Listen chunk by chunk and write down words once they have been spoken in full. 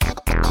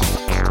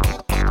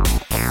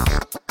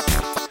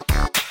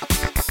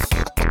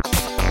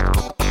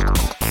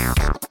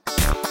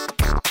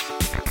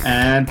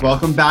and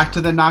welcome back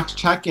to the Knox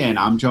Check-In.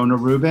 I'm Jonah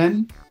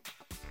Rubin.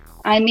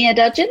 I'm Mia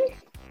Dudgeon.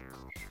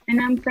 And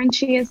I'm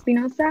Frenchie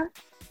Espinosa.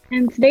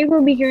 And today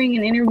we'll be hearing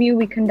an interview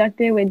we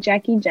conducted with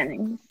Jacki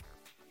Jennings,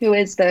 who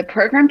is the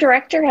program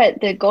director at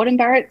the Golden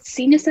Barrett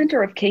Senior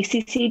Center of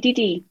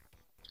KCCDD.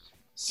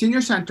 Senior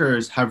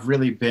centers have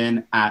really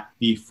been at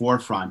the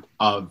forefront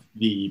of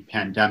the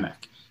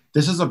pandemic.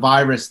 This is a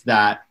virus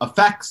that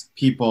affects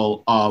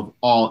people of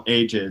all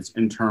ages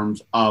in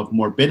terms of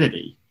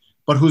morbidity,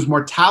 but whose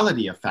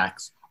mortality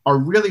effects are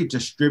really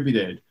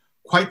distributed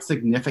quite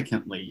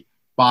significantly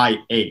by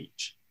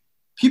age.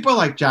 People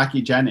like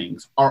Jacki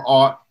Jennings are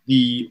at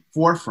the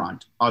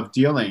forefront of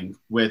dealing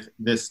with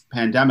this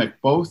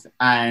pandemic, both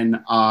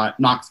in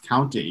Knox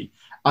County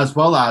as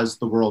well as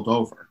the world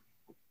over.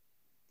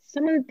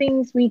 Some of the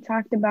things we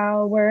talked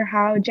about were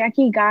how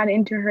Jacki got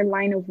into her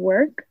line of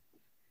work,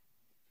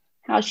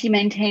 how she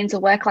maintains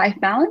a work-life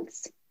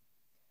balance,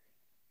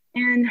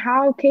 and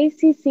how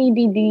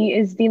KCCDD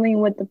is dealing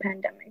with the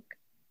pandemic.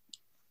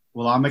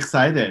 Well, I'm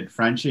excited.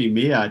 Frenchie,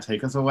 Mia,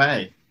 take us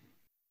away.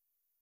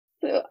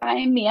 So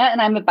I'm Mia,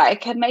 and I'm a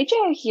biochem major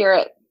here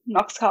at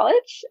Knox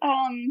College.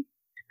 And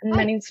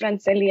my name's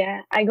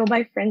Francelia. I go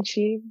by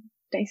Frenchie.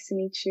 Nice to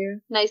meet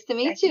you. Nice to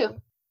meet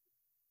you.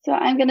 So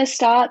I'm going to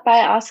start by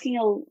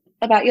asking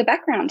about your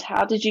background.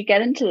 How did you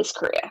get into this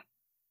career?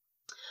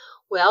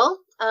 Well,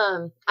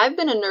 I've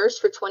been a nurse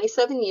for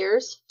 27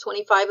 years,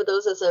 25 of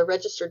those as a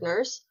registered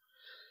nurse.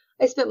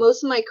 I spent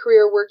most of my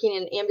career working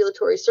in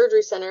ambulatory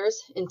surgery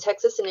centers in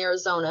Texas and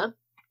Arizona,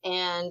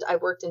 and I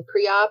worked in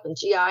pre-op and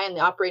GI in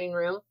the operating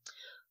room.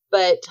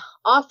 But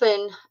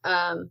often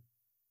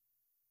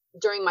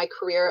during my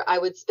career, I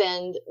would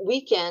spend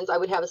weekends, I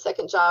would have a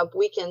second job,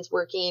 weekends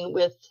working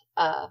with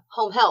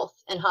home health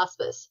and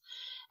hospice.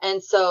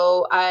 And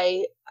so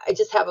I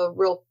just have a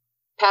real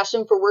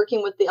passion for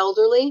working with the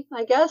elderly,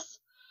 I guess.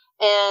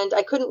 And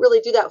I couldn't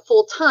really do that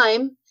full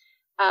time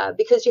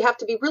because you have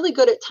to be really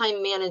good at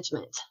time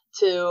management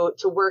to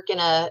work in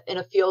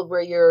a field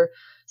where you're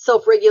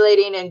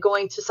self-regulating and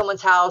going to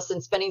someone's house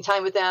and spending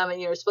time with them,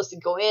 and you're supposed to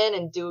go in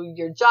and do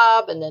your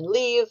job and then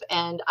leave.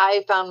 And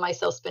I found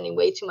myself spending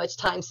way too much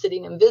time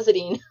sitting and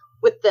visiting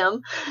with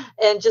them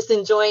and just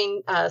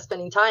enjoying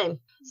spending time.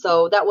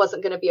 So that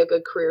wasn't going to be a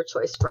good career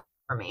choice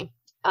for me.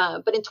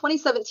 But in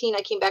 2017,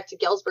 I came back to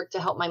Galesburg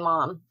to help my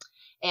mom.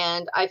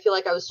 And I feel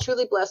like I was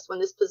truly blessed when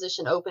this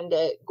position opened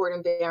at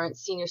Golden Barrett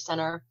Senior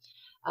Center.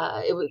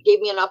 It gave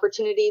me an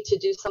opportunity to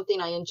do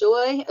something I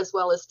enjoy, as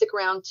well as stick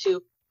around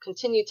to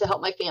continue to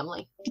help my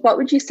family. What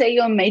would you say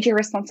your major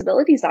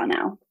responsibilities are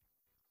now?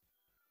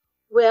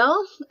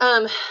 Well,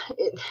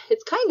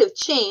 it's kind of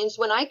changed.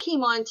 When I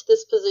came on to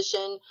this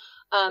position,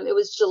 it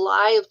was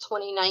July of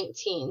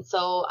 2019.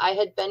 So I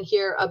had been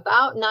here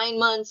about 9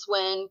 months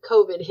when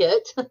COVID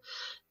hit.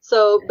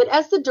 But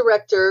as the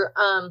director,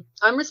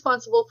 I'm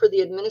responsible for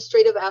the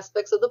administrative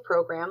aspects of the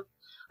program.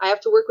 I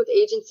have to work with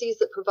agencies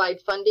that provide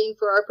funding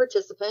for our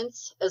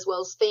participants, as well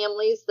as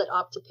families that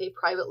opt to pay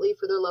privately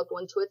for their loved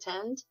one to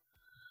attend.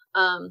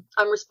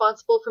 I'm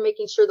responsible for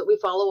making sure that we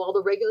follow all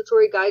the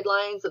regulatory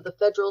guidelines of the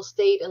federal,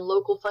 state, and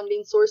local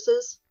funding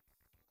sources,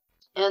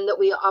 and that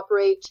we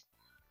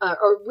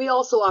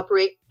also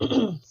operate,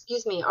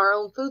 our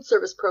own food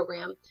service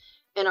program,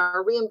 and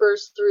are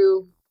reimbursed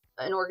through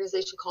an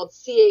organization called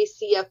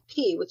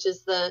CACFP, which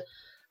is the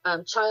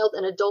Child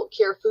and Adult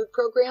Care Food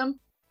Program.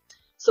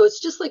 So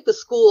it's just like the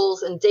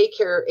schools and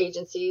daycare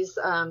agencies.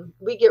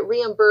 We get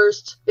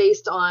reimbursed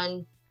based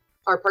on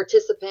our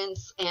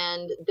participants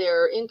and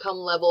their income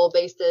level,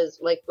 based as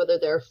like whether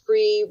they're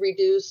free,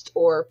 reduced,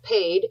 or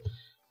paid.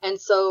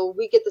 And so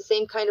we get the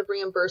same kind of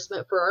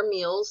reimbursement for our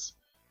meals,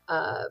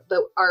 but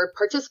our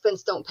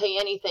participants don't pay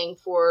anything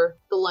for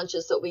the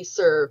lunches that we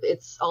serve.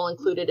 It's all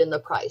included in the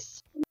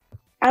price.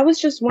 I was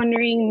just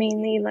wondering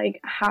mainly,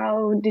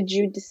 how did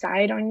you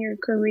decide on your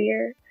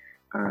career?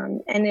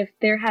 And if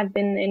there have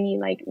been any,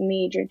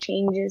 major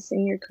changes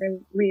in your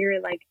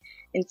career,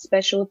 in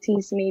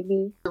specialties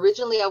maybe?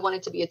 Originally, I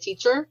wanted to be a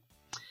teacher.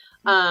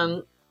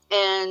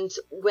 And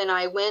when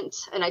I went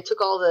and I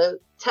took all the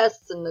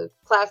tests and the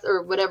class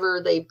or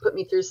whatever, they put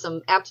me through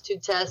some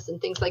aptitude tests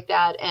and things like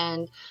that.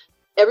 And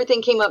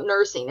everything came up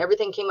nursing,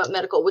 everything came up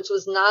medical, which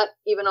was not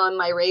even on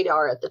my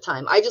radar at the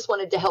time. I just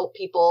wanted to help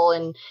people,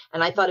 and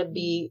I thought it'd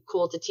be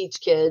cool to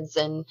teach kids,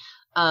 and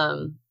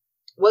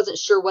wasn't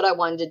sure what I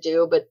wanted to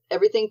do, but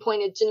everything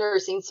pointed to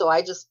nursing. So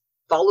I just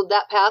followed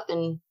that path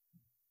and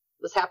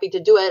was happy to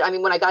do it. I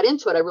mean, when I got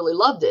into it, I really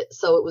loved it.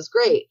 So it was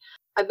great.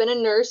 I've been a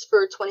nurse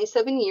for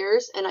 27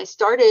 years, and I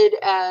started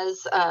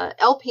as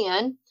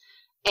LPN,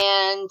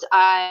 and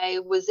I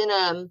was in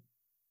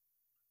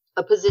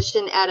a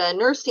position at a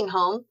nursing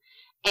home.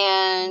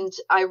 And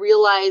I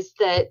realized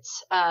that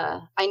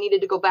I needed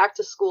to go back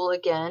to school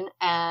again.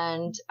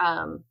 And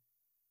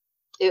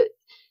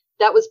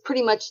that was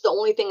pretty much the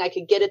only thing I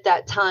could get at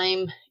that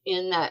time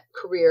in that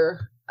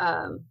career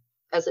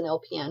as an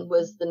LPN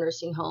was the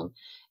nursing home.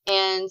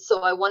 And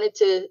so I wanted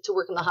to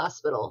work in the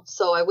hospital.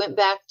 So I went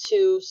back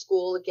to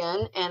school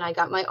again, and I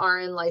got my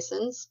RN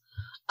license.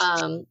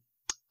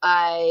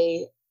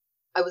 I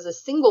was a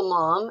single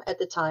mom at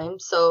the time.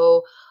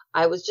 So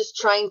I was just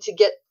trying to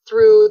get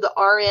through the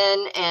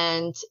RN,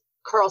 and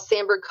Carl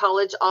Sandburg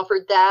College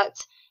offered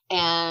that.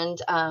 And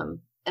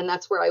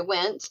that's where I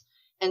went.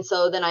 And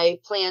so then I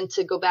planned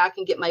to go back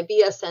and get my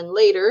BSN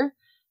later.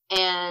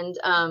 And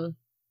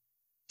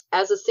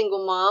as a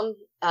single mom,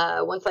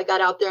 once I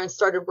got out there and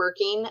started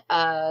working,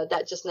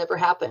 that just never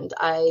happened.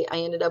 I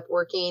ended up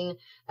working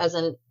as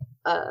an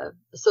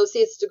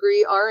associate's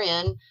degree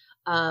RN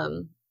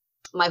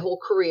my whole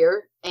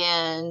career,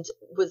 and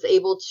was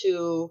able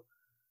to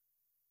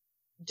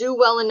do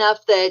well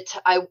enough that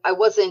I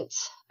wasn't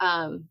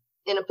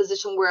in a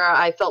position where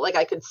I felt like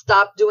I could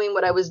stop doing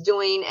what I was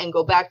doing and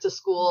go back to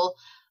school.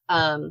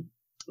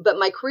 But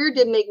my career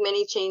did make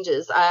many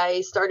changes.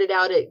 I started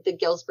out at the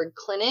Galesburg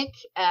Clinic,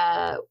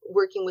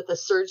 working with a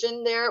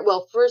surgeon there.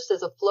 Well, first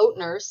as a float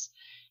nurse,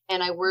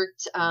 and I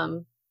worked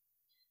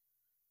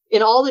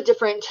in all the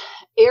different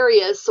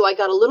areas. So I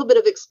got a little bit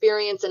of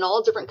experience in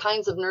all different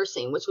kinds of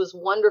nursing, which was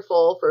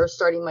wonderful for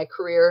starting my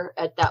career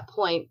at that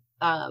point.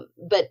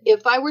 But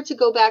if I were to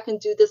go back and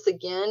do this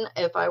again,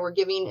 if I were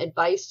giving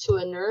advice to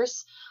a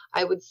nurse,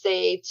 I would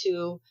say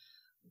to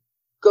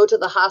go to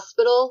the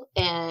hospital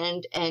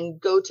and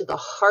go to the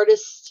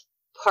hardest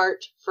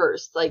part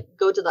first, like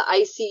go to the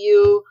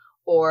ICU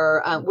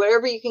or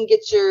wherever you can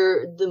get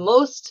the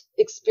most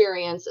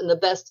experience and the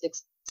best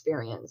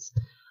experience.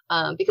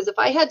 Because if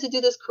I had to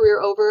do this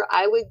career over,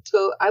 I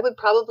would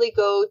probably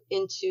go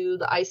into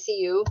the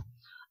ICU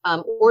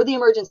or the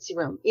emergency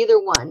room, either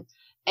one,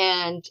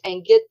 and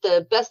get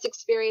the best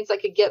experience I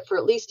could get for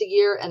at least a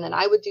year, and then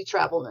I would do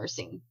travel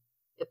nursing.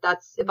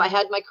 If I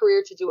had my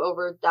career to do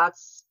over,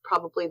 that's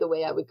probably the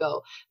way I would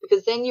go,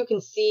 because then you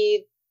can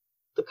see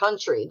the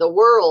country, the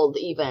world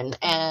even,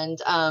 and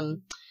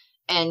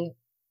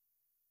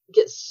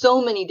get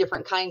so many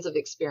different kinds of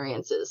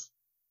experiences.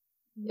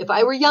 If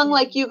I were young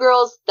like you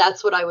girls,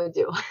 that's what I would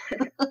do.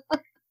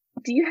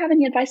 Do you have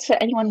any advice for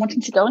anyone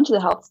wanting to go into the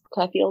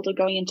healthcare field or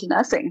going into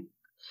nursing?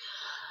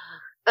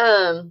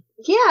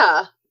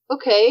 Yeah.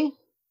 Okay.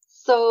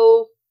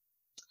 So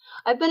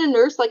I've been a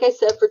nurse, like I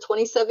said, for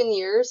 27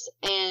 years,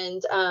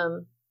 and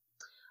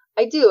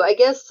I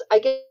guess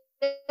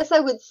I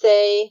would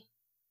say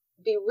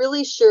be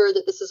really sure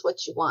that this is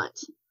what you want.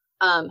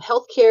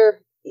 Healthcare,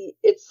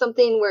 it's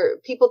something where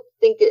people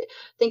think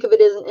of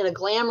it as in a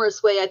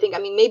glamorous way. I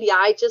mean, maybe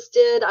I just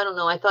did. I don't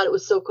know. I thought it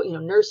was so cool.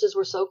 Nurses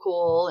were so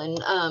cool, and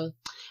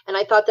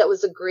I thought that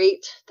was a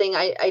great thing.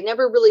 I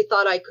never really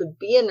thought I could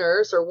be a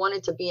nurse or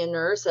wanted to be a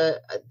nurse.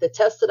 The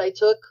test that I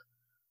took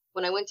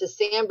when I went to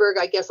Sandburg,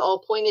 I guess all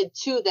pointed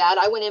to that.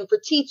 I went in for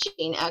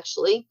teaching,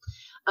 actually.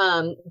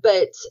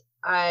 But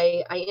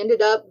I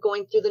ended up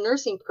going through the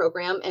nursing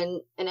program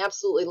and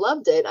absolutely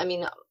loved it. I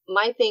mean,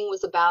 my thing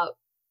was about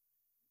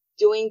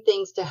doing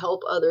things to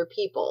help other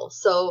people.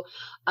 So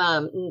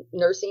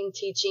nursing,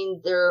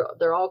 teaching,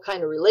 they're all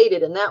kind of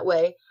related in that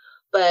way.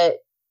 But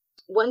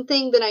one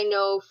thing that I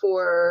know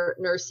for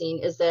nursing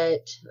is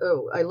that,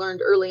 I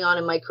learned early on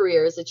in my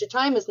career, is that your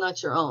time is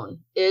not your own.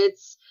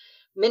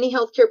 Many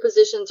healthcare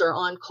positions are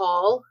on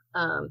call.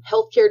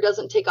 Healthcare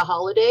doesn't take a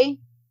holiday.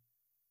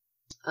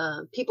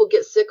 People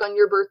get sick on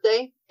your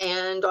birthday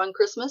and on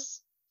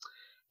Christmas,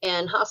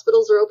 and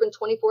hospitals are open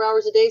 24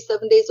 hours a day,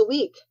 7 days a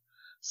week.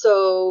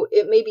 So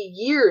it may be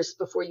years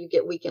before you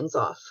get weekends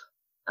off.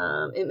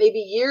 It may be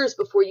years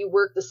before you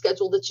work the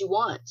schedule that you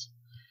want.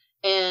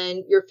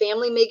 And your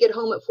family may get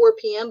home at 4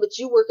 p.m., but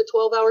you work a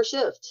 12-hour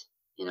shift,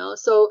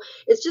 So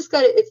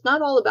it's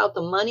not all about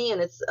the money, and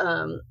it's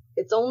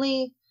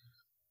only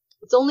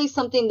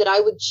something that I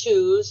would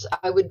choose.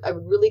 I would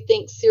really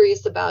think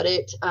serious about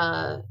it.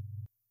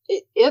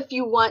 If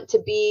you want to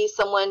be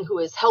someone who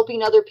is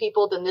helping other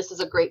people, then this is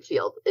a great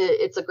field.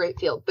 It's a great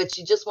field, but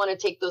you just want to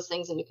take those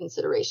things into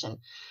consideration.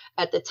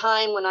 At the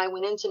time when I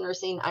went into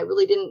nursing, I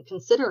really didn't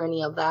consider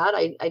any of that.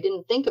 I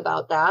didn't think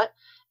about that.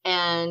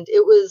 And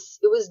it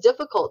was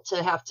difficult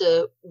to have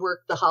to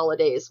work the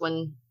holidays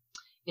when,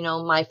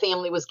 my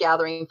family was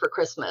gathering for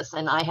Christmas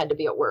and I had to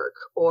be at work,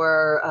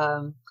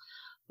 or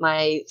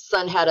my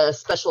son had a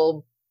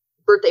special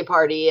birthday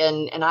party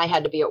and I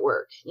had to be at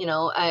work. We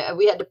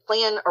had to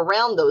plan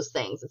around those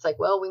things. It's like,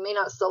 well, we may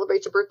not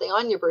celebrate your birthday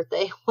on your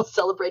birthday. We'll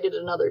celebrate it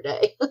another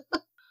day.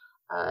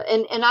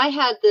 And I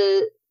had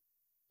the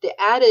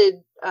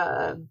added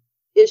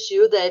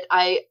issue that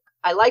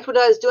I liked what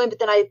I was doing, but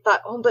then I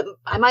thought, but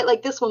I might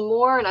like this one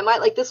more, and I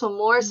might like this one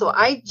more. So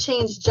I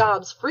changed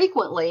jobs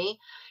frequently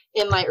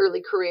in my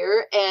early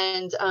career,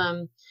 and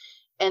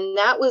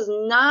that was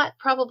not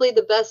probably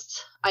the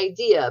best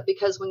idea,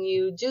 because when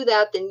you do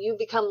that, then you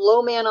become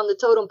low man on the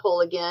totem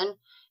pole again,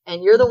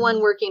 and you're the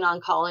one working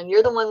on call, and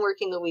you're the one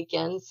working the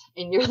weekends,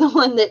 and you're the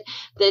one that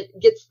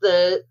gets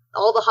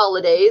all the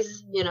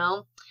holidays,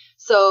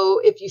 So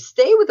if you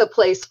stay with a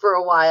place for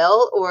a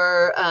while,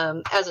 or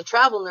as a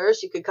travel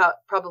nurse, you could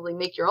probably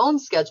make your own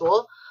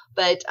schedule.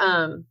 But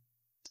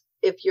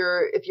if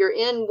you're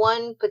in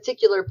one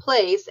particular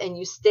place and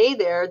you stay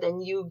there,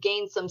 then you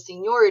gain some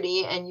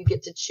seniority and you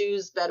get to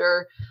choose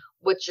better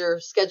what your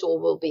schedule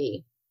will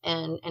be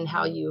and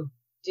how you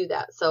do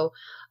that. So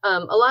a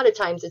lot of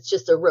times it's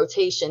just a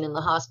rotation in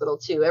the hospital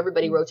too.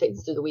 Everybody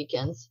rotates through the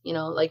weekends,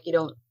 like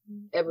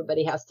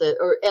everybody has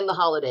to, and the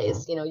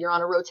holidays, you're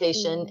on a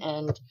rotation,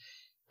 and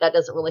that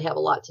doesn't really have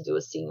a lot to do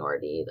with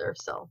seniority either.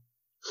 So,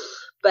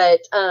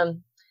 but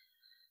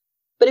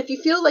if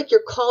you feel like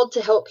you're called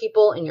to help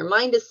people and your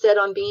mind is set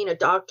on being a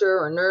doctor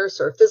or a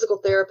nurse or a physical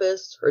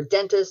therapist or a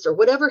dentist or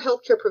whatever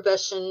healthcare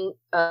profession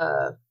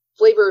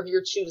flavor of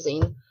your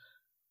choosing,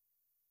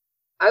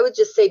 I would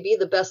just say be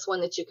the best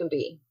one that you can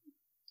be.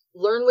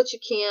 Learn what you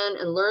can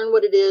and learn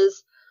what it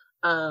is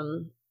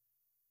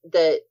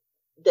that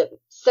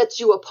sets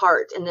you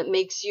apart and that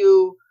makes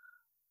you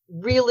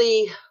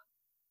really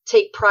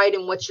take pride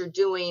in what you're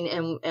doing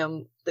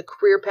and the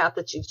career path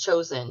that you've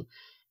chosen.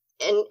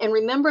 And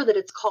remember that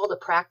it's called a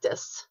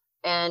practice,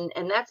 and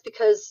that's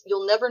because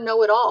you'll never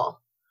know it all.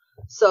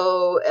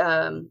 So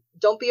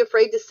don't be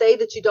afraid to say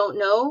that you don't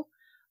know,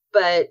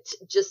 but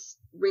just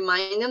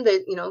remind them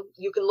that,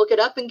 you can look it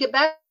up and get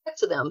back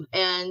to them.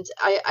 And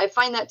I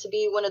find that to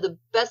be one of the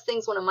best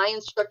things one of my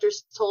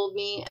instructors told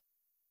me.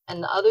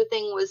 And the other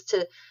thing was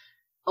to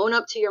own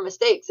up to your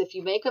mistakes. If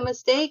you make a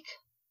mistake,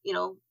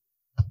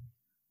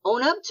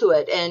 own up to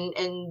it,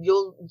 and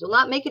you'll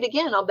not make it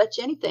again. I'll bet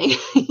you anything.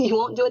 You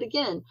won't do it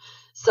again.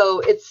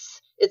 So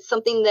it's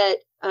something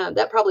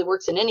that probably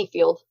works in any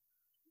field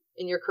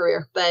in your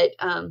career, but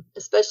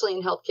especially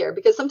in healthcare,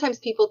 because sometimes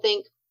people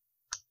think,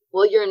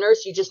 well, you're a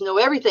nurse, you just know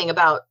everything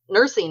about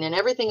nursing and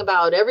everything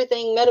about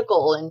everything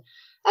medical, and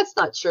that's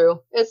not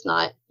true. It's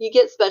not. You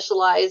get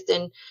specialized,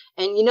 and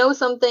you know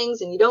some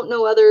things and you don't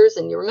know others,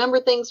 and you remember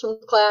things from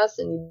class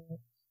and you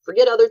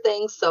forget other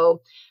things.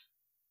 So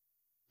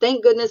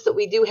thank goodness that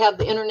we do have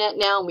the internet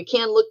now, and we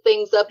can look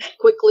things up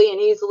quickly and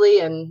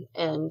easily, and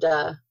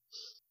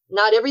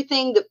not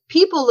everything that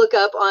people look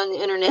up on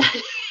the internet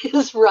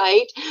is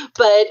right,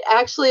 but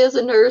actually as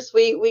a nurse,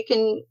 we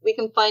can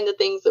find the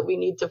things that we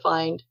need to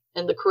find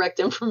and the correct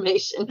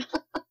information.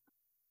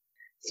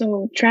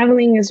 So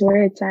traveling is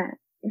where it's at.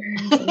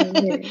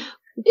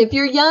 If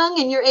you're young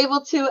and you're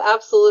able to,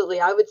 absolutely.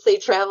 I would say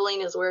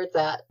traveling is where it's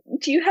at.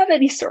 Do you have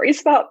any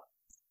stories about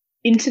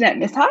internet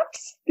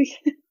mishaps?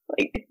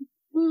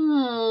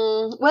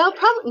 Well,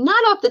 probably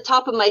not off the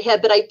top of my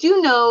head, but I do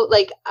know,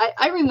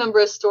 I remember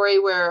a story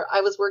where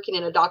I was working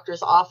in a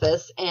doctor's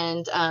office,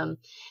 and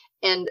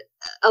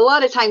a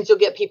lot of times you'll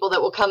get people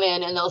that will come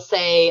in and they'll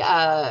say,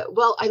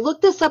 well, I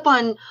looked this up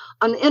on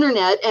the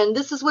internet, and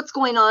this is what's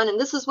going on, and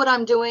this is what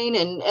I'm doing.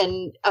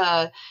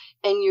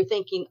 And you're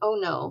thinking, oh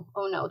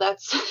no,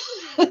 that's,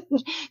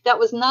 that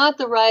was not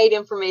the right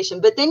information.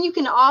 But then you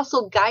can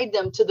also guide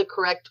them to the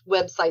correct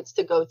websites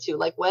to go to,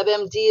 like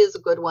WebMD is a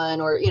good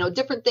one, or,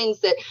 different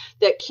things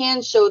that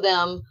can show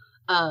them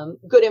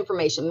good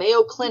information.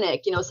 Mayo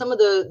Clinic, some of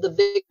the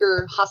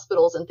bigger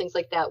hospitals and things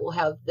like that will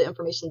have the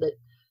information that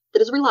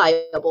is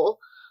reliable.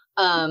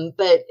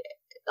 But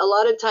a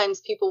lot of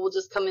times people will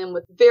just come in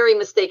with very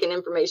mistaken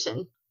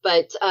information.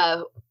 But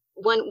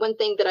one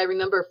thing that I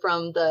remember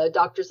from the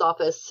doctor's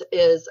office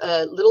is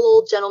a little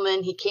old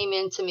gentleman. He came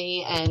in to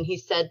me and he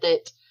said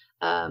that,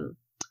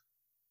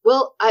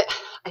 well, I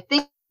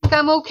think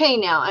I'm okay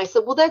now. I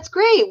said, well, that's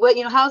great. What,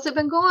 how's it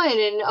been going?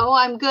 And, oh,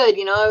 I'm good.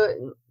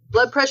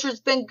 Blood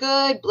pressure's been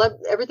good.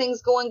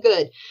 Everything's going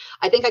good.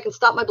 I think I can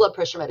stop my blood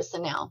pressure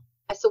medicine now.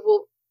 I said,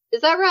 well,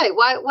 is that right?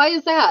 Why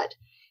is that?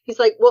 He's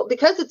like, well,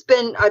 because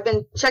I've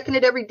been checking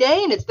it every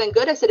day and it's been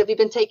good. I said, have you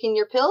been taking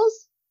your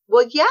pills?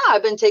 Well, yeah,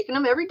 I've been taking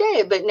them every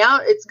day, but now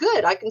it's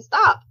good. I can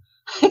stop.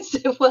 I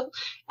said, well,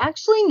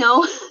 actually,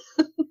 no.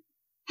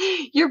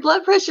 Your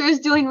blood pressure is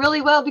doing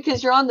really well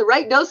because you're on the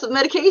right dose of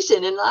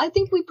medication. And I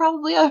think we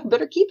probably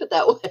better keep it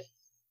that way.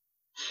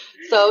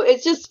 So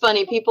it's just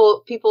funny.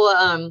 People,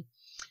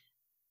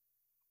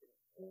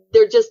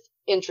 they're just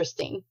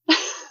interesting.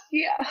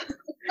 Yeah.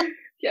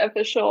 Yeah,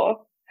 for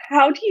sure.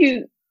 How do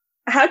you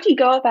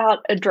go about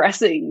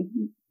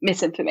addressing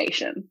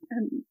misinformation?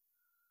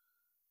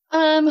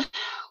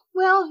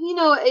 Well,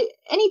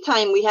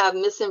 anytime we have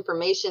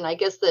misinformation, I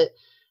guess the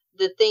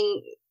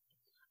thing,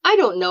 I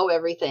don't know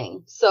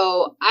everything.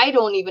 So I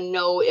don't even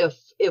know if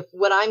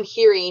what I'm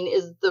hearing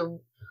is the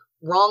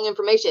wrong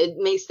information. It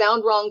may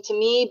sound wrong to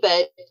me,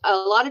 but a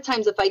lot of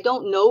times if I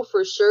don't know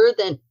for sure,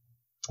 then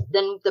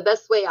the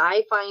best way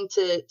I find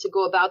to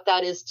go about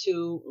that is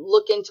to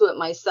look into it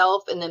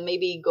myself and then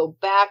maybe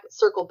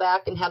circle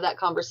back and have that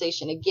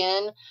conversation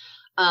again.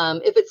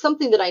 If it's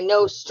something that I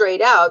know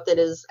straight out that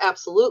is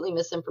absolutely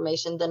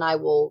misinformation, then I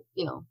will,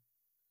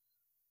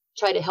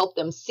 try to help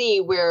them see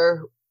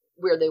where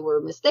they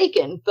were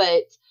mistaken.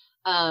 But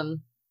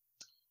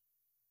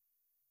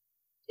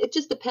it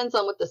just depends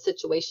on what the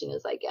situation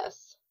is, I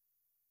guess.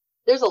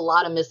 There's a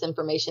lot of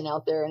misinformation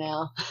out there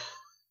now.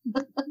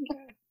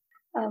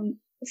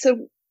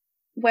 So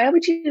where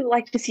would you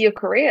like to see your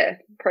career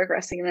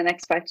progressing in the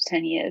next 5 to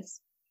 10 years?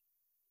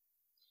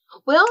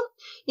 Well,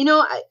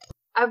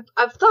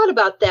 I've thought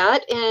about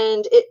that,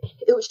 and it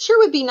sure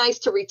would be nice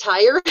to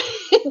retire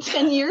in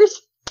 10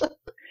 years.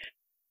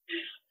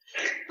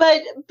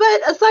 But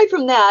aside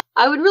from that,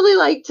 I would really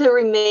like to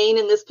remain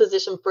in this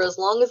position for as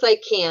long as I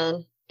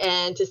can,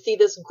 and to see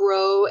this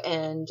grow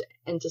and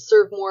to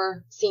serve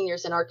more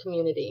seniors in our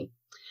community.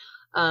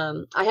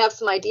 I have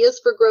some ideas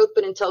for growth,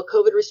 but until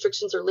COVID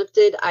restrictions are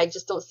lifted, I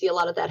just don't see a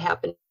lot of that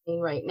happening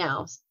right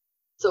now.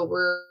 So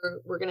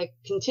we're going to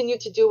continue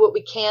to do what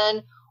we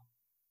can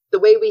the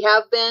way we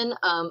have been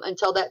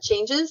until that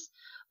changes.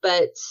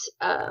 But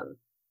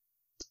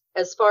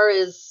as far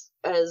as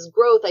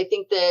growth, I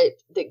think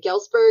that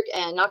Galesburg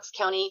and Knox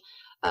County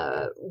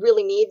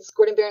really needs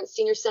Gordon Barrett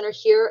Senior Center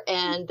here,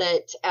 and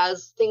that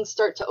as things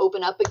start to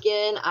open up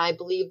again, I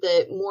believe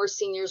that more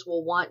seniors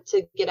will want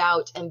to get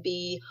out and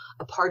be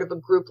a part of a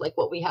group like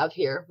what we have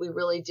here. We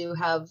really do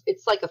have,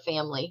 it's like a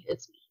family.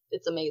 It's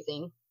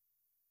amazing.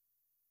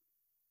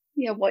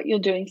 Yeah, what you're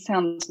doing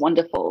sounds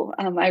wonderful.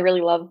 I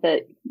really love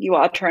that you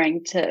are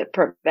trying to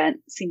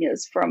prevent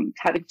seniors from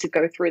having to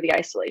go through the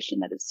isolation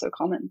that is so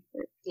common.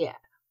 Yeah.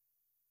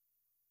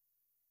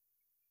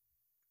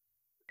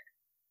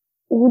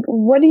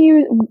 Where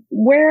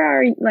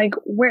are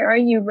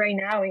you right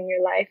now in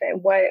your life,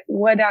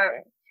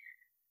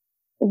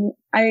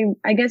 and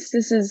I guess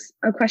this is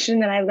a question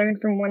that I learned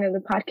from one of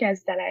the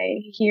podcasts that I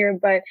hear,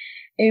 but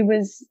they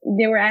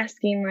were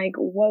asking like,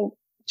 what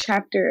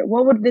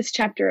would this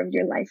chapter of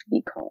your life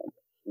be called?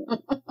 If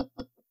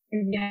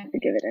you had to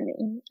give it a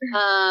name.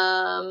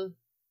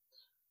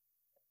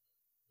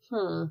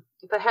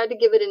 If I had to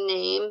give it a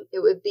name,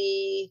 it would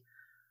be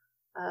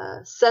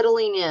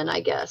settling in,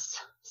 I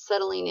guess.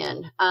 Settling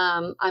in.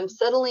 I'm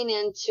settling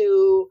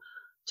into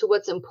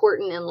what's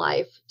important in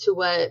life, to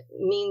what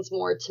means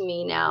more to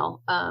me now.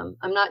 I'm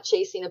not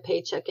chasing a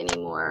paycheck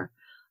anymore.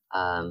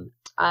 I'm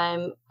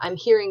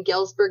here in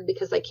Galesburg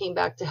because I came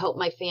back to help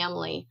my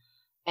family,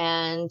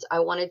 and I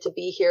wanted to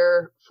be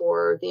here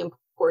for the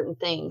important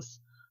things.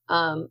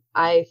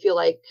 I feel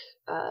like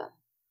the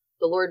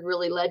Lord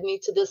really led me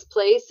to this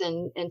place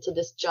and to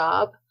this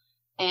job,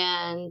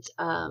 and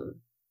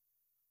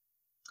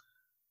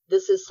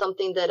this is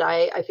something that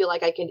I feel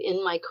like I can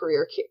end my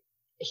career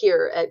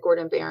here at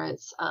Gordon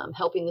Barrett's,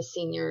 helping the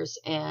seniors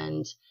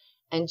and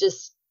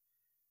just,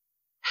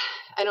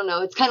 I don't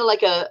know, it's kind of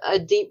like a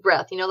deep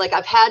breath, like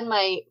I've had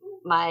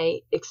my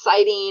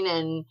exciting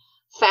and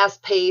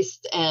fast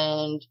paced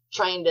and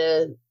trying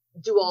to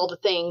do all the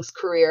things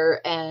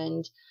career.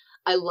 And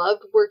I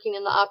loved working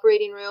in the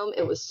operating room.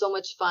 It was so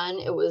much fun.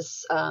 It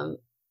was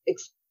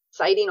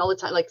exciting all the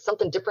time, like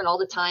something different all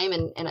the time.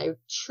 And I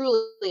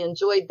truly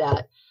enjoyed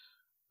that.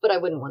 But I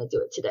wouldn't want to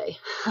do it today.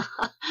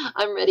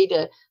 I'm ready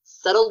to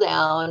settle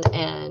down,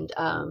 and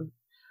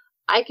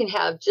I can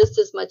have just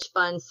as much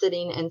fun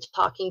sitting and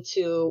talking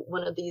to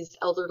one of these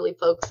elderly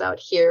folks out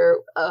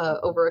here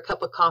over a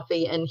cup of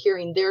coffee and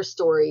hearing their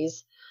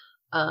stories,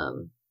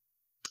 and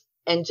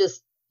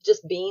just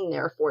being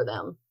there for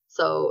them.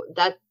 So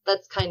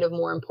that's kind of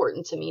more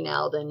important to me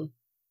now than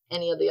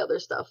any of the other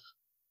stuff.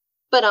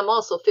 But I'm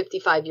also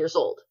 55 years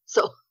old,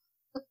 so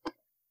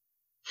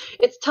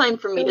it's time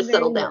for me to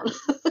settle down.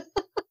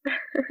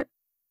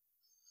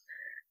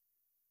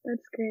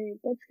 That's great.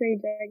 That's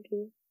great,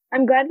 Jacki.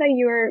 I'm glad that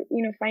you're,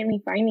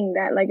 finally finding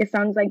that. Like, it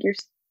sounds like you're,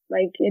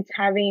 like, it's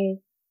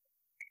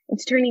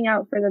turning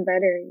out for the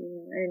better,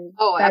 and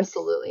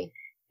absolutely.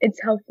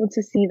 It's helpful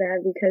to see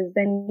that, because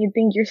then you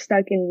think you're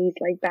stuck in these,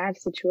 like, bad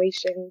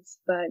situations,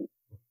 but,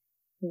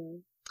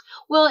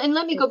 Well, and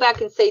let me go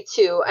back and say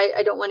too,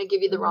 I don't want to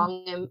give you the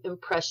wrong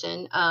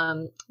impression.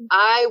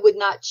 I would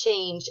not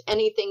change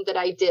anything that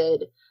I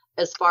did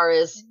as far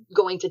as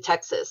going to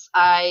Texas.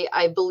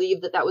 I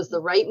believe that was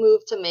the right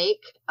move to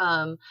make.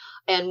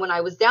 And when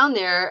I was down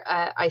there,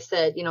 I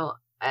said,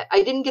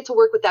 I didn't get to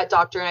work with that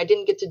doctor, and I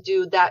didn't get to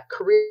do that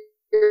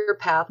career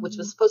path, which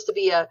was supposed to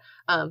be a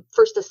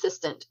first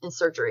assistant in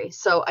surgery.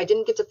 So I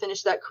didn't get to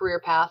finish that career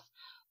path,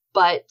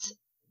 but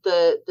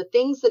the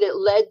things that it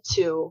led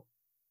to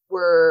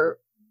were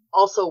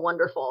also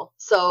wonderful.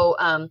 So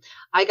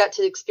I got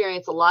to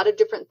experience a lot of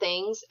different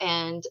things.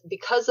 And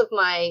because of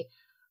my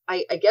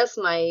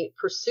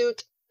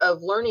pursuit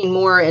of learning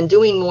more and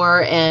doing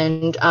more,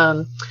 and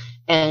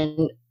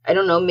I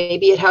don't know,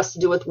 maybe it has to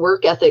do with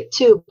work ethic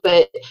too,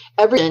 but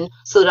everything,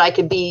 so that I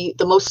could be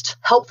the most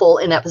helpful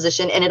in that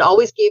position. And it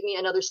always gave me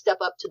another step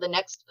up to the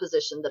next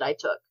position that I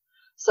took.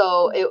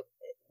 So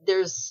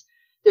there's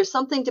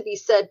something to be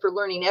said for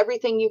learning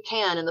everything you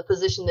can in the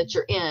position that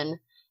you're in,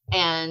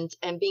 and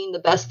being the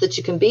best that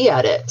you can be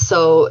at it.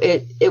 So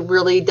it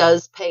really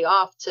does pay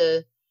off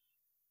to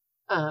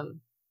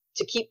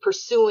keep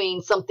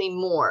pursuing something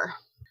more.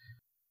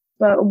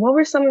 But what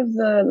were some of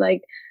the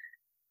like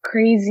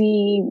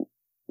crazy,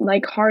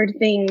 like hard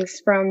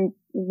things from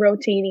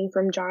rotating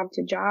from job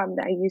to job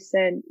that you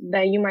said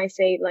that you might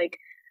say like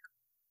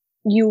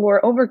you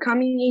were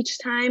overcoming each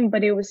time,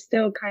 but it was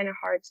still kind of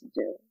hard to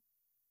do?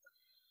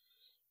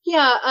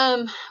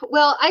 Yeah.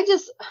 Well, I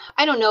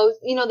don't know,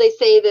 they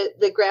say that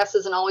the grass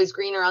isn't always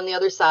greener on the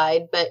other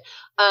side, but,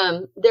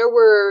 there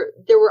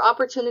were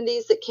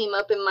opportunities that came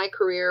up in my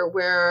career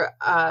where,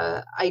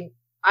 I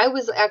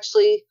was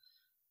actually,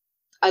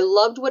 I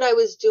loved what I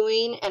was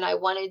doing, and I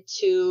wanted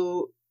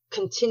to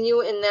continue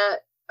in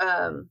that,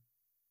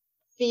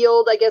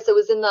 field. I guess I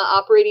was in the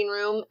operating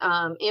room.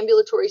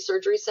 Ambulatory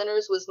surgery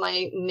centers was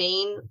my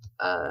main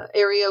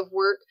area of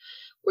work,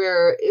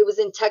 where it was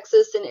in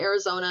Texas and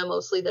Arizona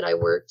mostly that I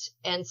worked.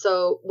 And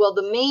so, well,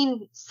 the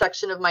main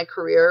section of my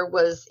career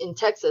was in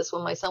Texas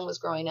when my son was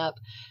growing up.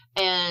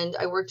 And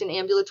I worked in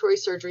ambulatory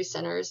surgery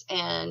centers.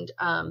 And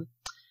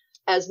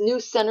as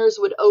new centers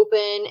would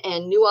open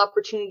and new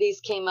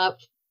opportunities came up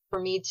for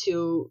me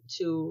to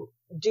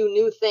do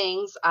new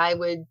things, I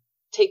would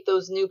take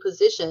those new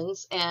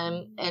positions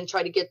and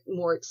try to get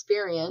more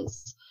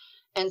experience.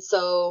 And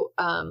so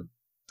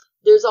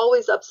there's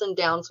always ups and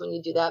downs when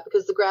you do that,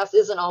 because the grass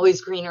isn't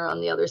always greener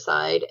on the other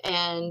side.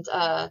 And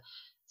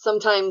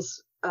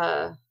sometimes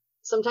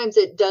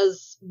it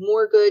does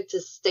more good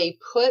to stay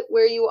put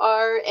where you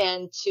are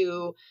and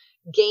to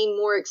gain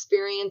more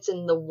experience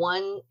in the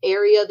one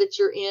area that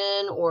you're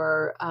in,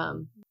 or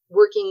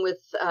working with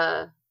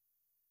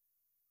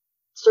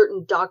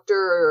certain doctor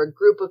or a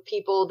group of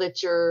people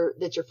that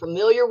you're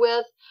familiar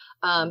with,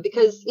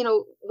 because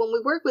when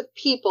we work with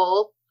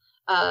people,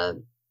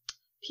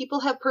 people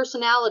have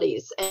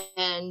personalities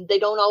and they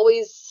don't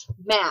always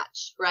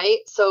match, right?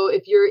 So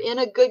if you're in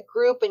a good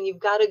group and you've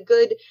got a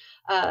good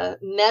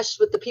mesh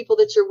with the people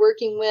that you're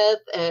working with,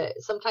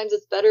 sometimes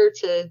it's better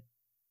to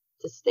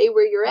stay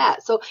where you're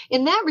at. So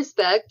in that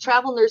respect,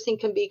 travel nursing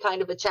can be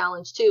kind of a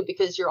challenge too,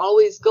 because you're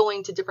always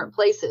going to different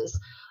places.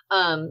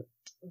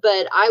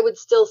 But I would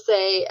still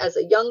say, as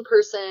a young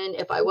person,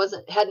 if I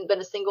hadn't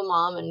been a single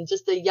mom and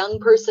just a young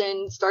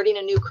person starting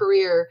a new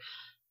career,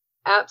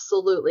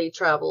 absolutely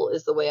travel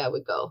is the way I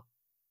would go.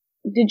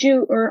 Did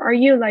you, or are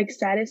you like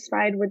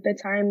satisfied with the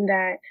time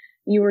that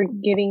you were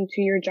giving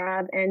to your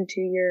job and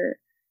to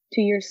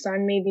your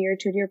son, maybe, or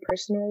to your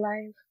personal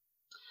life?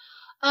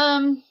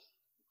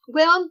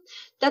 Well,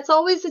 that's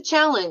always a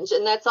challenge,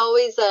 and that's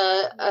always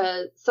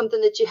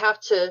something that you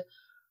have to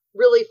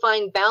really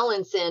find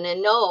balance in.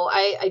 And no,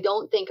 I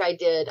don't think I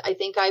did. I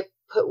think I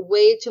put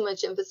way too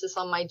much emphasis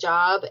on my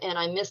job, and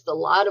I missed a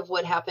lot of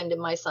what happened in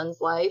my son's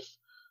life.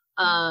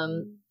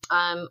 I'm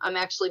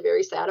actually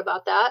very sad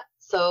about that.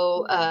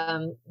 So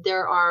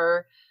there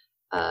are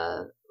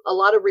a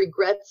lot of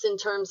regrets in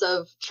terms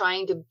of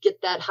trying to get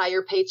that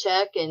higher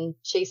paycheck and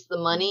chase the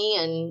money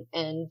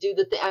and do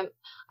the thing.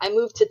 I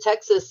moved to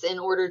Texas in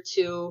order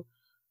to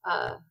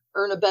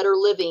earn a better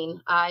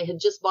living. I had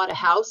just bought a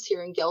house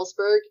here in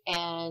Galesburg,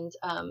 and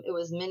it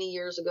was many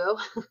years ago,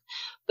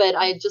 but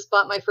I had just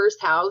bought my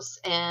first house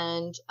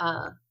and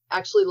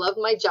actually loved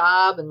my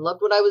job and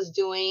loved what I was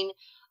doing.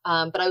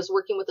 But I was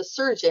working with a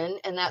surgeon,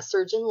 and that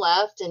surgeon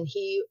left, and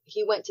he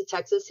went to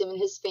Texas, him and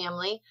his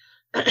family.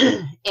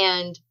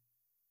 And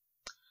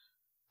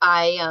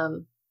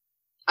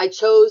I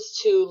chose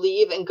to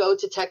leave and go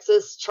to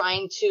Texas,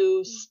 trying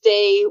to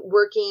stay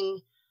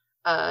working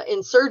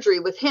in surgery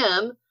with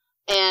him.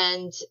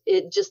 And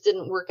it just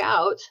didn't work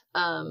out.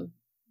 The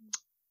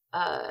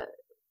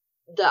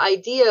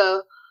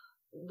idea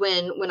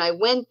when I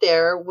went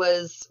there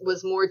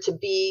was more to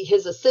be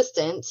his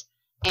assistant,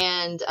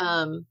 and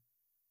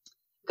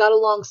got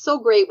along so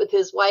great with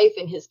his wife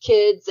and his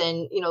kids,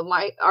 and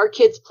our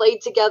kids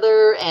played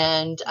together,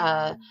 and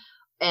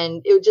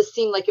it just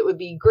seemed like it would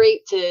be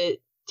great to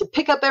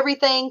pick up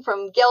everything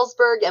from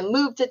Galesburg and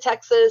move to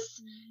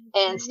Texas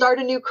and start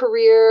a new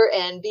career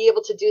and be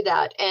able to do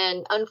that.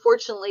 And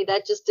unfortunately,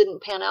 that just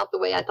didn't pan out the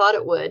way I thought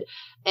it would.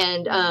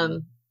 And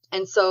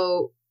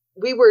so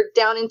we were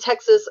down in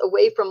Texas,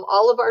 away from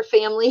all of our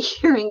family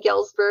here in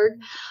Galesburg.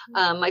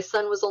 My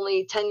son was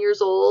only 10 years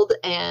old,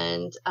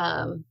 and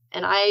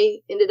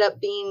I ended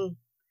up being,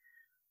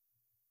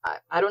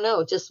 I don't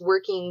know, just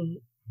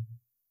working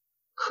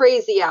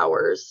crazy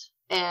hours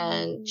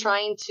and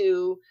trying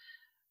to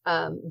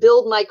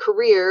build my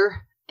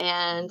career,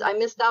 and I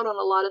missed out on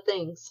a lot of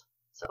things.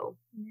 So,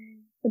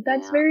 but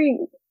that's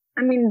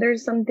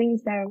there's some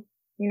things that,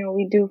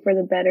 we do for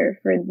the better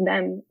for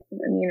them,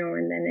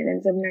 and then it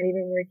ends up not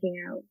even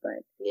working out,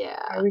 but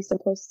yeah. Are we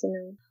supposed to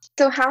know?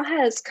 So how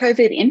has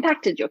COVID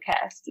impacted your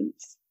care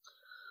assistants?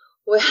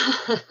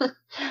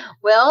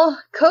 Well,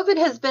 COVID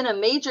has been a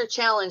major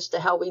challenge to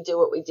how we do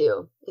what we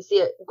do. You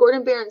see, at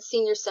Gordon Barrett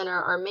Senior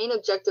Center, our main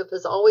objective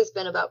has always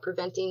been about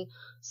preventing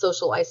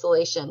social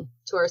isolation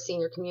to our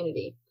senior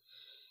community.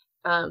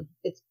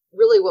 It's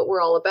really what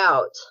we're all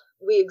about.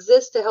 We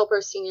exist to help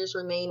our seniors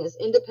remain as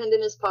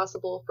independent as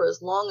possible for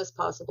as long as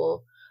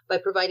possible by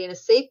providing a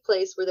safe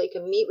place where they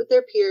can meet with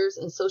their peers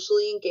and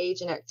socially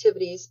engage in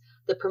activities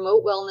that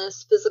promote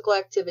wellness, physical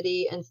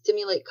activity, and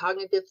stimulate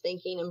cognitive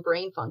thinking and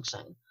brain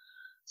function.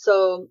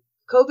 So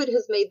COVID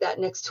has made that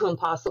next to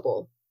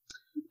impossible.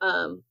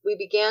 We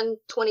began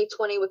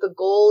 2020 with a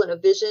goal and a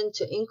vision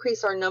to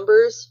increase our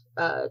numbers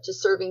to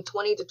serving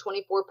 20 to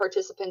 24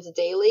 participants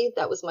daily.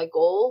 That was my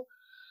goal.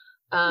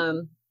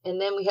 And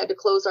then we had to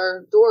close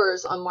our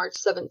doors on March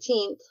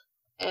 17th,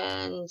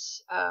 and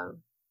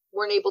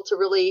weren't able to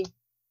really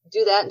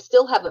do that, and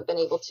still haven't been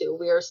able to.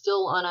 We are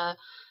still on a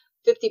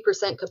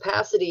 50%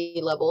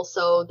 capacity level.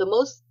 So the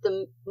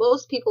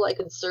most people I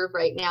could serve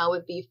right now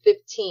would be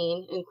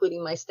 15,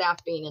 including my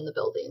staff being in the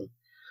building.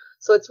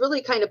 So it's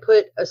really kind of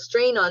put a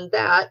strain on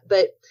that.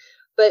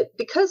 But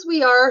because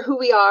we are who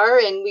we are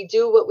and we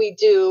do what we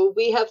do,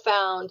 we have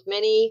found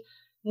many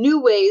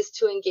new ways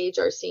to engage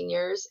our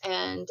seniors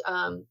and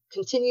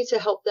continue to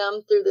help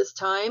them through this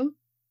time.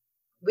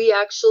 We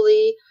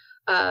actually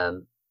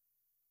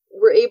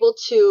were able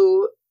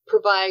to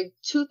provide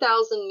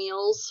 2,000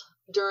 meals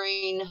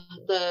during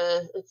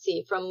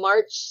from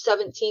March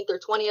 17th or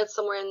 20th,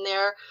 somewhere in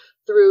there,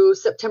 through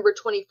September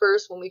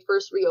 21st, when we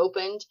first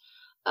reopened.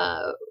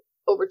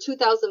 Over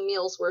 2,000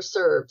 meals were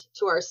served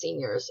to our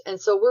seniors. And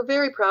so we're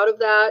very proud of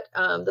that.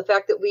 The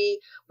fact that we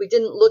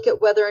didn't look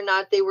at whether or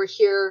not they were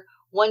here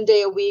 1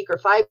 day a week or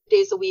 5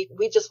 days a week.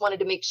 We just wanted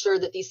to make sure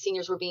that these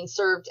seniors were being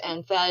served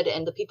and fed,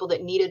 and the people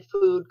that needed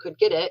food could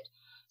get it.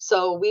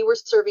 So we were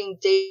serving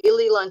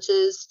daily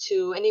lunches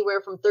to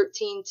anywhere from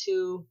 13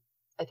 to,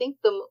 I think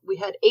we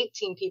had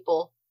 18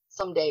 people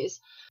some days.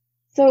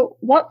 So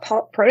what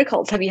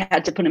protocols have you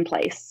had to put in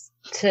place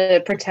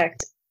to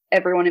protect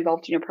everyone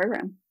involved in your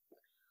program?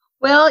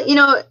 Well,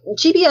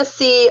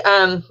 GBSC,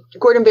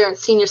 Gordon Barrett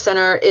Senior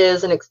Center,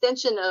 is an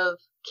extension of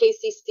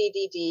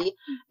KCCDD,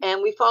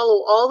 and we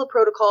follow all the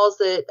protocols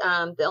that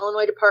the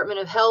Illinois Department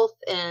of Health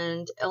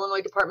and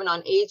Illinois Department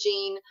on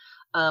Aging,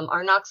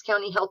 our Knox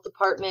County Health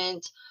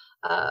Department,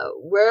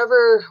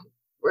 wherever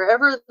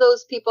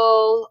those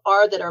people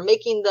are that are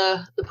making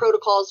the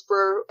protocols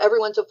for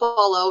everyone to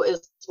follow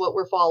is what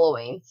we're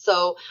following.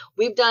 So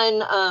we've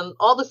done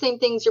all the same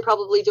things you're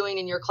probably doing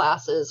in your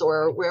classes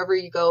or wherever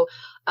you go.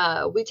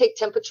 We take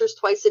temperatures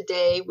twice a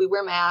day. We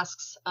wear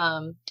masks.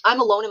 I'm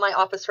alone in my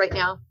office right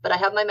now, but I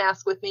have my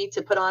mask with me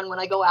to put on when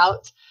I go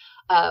out.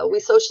 We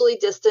socially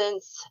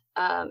distance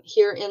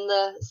here in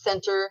the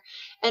center.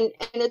 And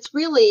it's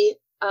really...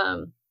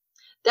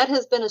 that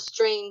has been a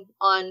strain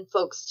on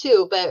folks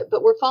too,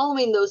 but we're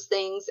following those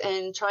things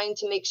and trying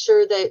to make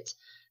sure that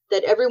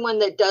everyone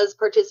that does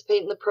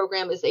participate in the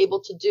program is able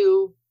to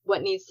do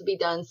what needs to be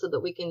done so that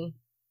we can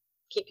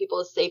keep people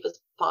as safe as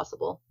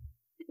possible.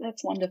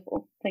 That's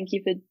wonderful. Thank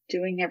you for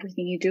doing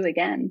everything you do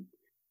again.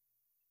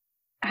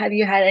 Have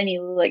you had any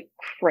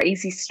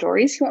crazy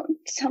stories you want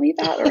to tell me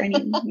about, or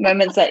any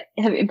moments that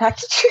have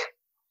impacted you?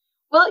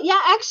 Well, yeah,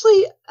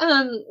 actually,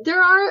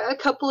 there are a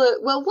couple of,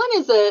 one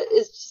is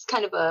just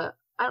kind of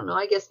I don't know,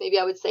 I guess maybe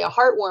I would say a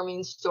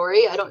heartwarming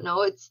story. I don't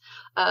know. It's,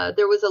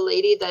 there was a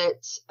lady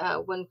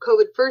that, when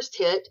COVID first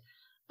hit,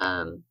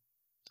 a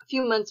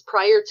few months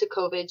prior to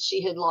COVID,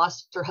 she had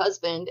lost her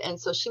husband. And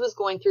so she was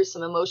going through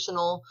some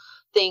emotional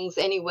things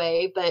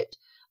anyway, but,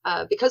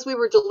 because we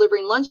were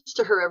delivering lunch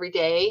to her every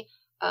day,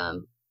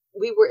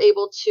 we were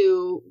able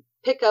to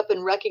pick up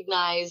and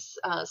recognize,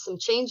 some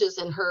changes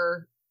in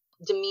her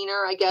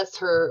demeanor, I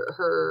guess,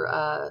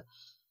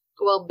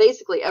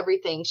 basically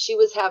everything. She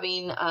was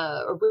having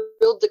a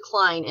real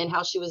decline in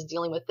how she was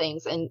dealing with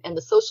things, and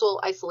the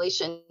social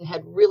isolation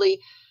had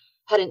really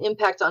had an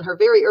impact on her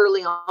very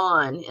early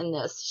on in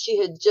this. She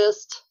had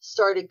just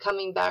started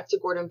coming back to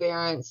Gordon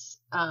Barron's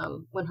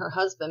when her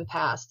husband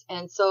passed.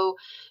 And so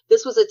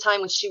this was a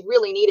time when she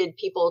really needed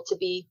people to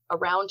be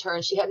around her,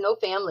 and she had no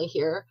family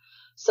here.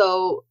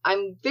 So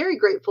I'm very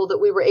grateful that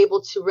we were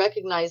able to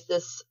recognize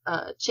this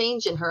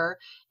change in her,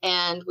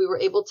 and we were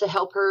able to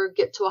help her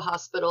get to a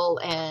hospital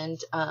and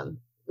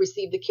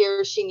receive the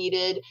care she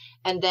needed,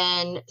 and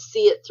then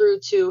see it through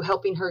to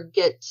helping her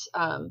get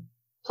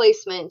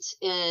placement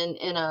in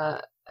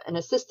an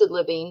assisted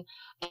living.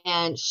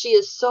 And she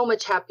is so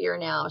much happier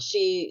now.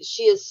 She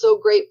is so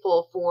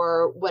grateful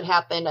for what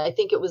happened. I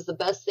think it was the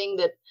best thing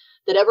that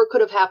ever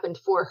could have happened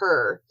for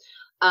her,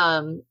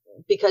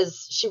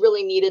 because she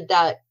really needed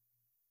that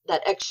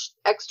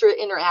extra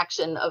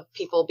interaction of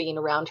people being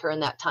around her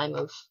in that time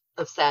of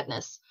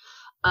sadness.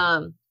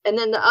 And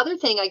then the other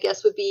thing, I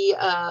guess, would be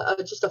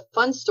just a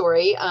fun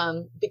story.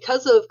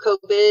 Because of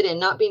COVID and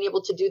not being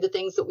able to do the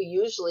things that we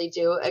usually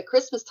do, at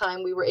Christmas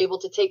time, we were able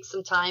to take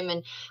some time,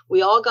 and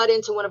we all got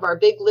into one of our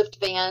big lift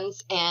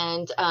vans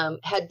and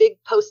had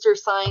big poster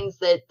signs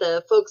that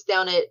the folks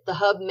down at the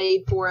hub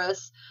made for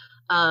us.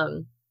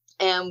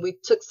 And we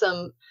took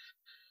some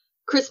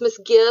Christmas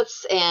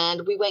gifts,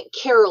 and we went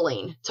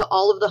caroling to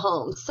all of the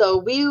homes. So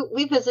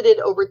we visited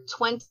over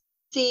 20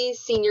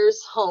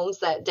 seniors' homes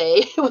that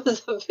day. It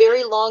was a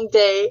very long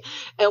day,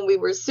 and we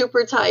were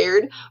super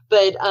tired,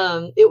 but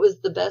it was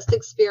the best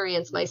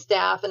experience. My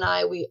staff and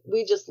I,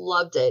 we just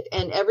loved it.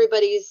 And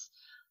everybody's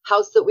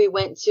house that we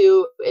went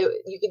to,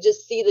 you could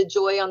just see the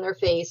joy on their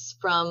face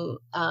from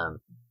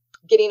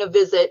getting a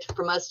visit,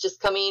 from us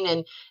just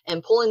coming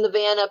and pulling the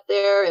van up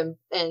there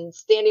and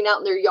standing out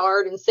in their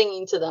yard and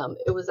singing to them.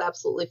 It was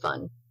absolutely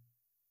fun.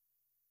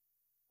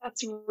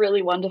 That's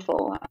really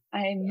wonderful.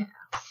 I'm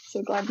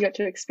so glad you got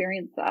to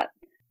experience that.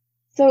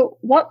 So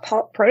what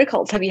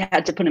protocols have you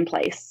had to put in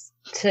place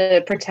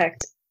to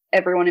protect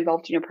everyone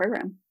involved in your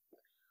program?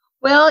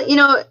 Well,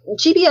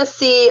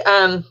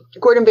 GBSC,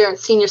 Gordon Barrett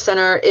Senior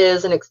Center,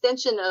 is an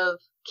extension of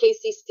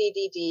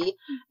KCCDD,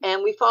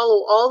 and we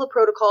follow all the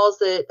protocols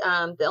that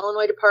the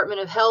Illinois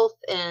Department of Health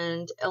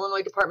and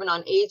Illinois Department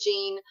on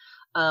Aging,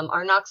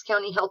 our Knox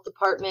County Health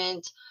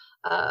Department,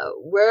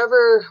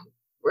 wherever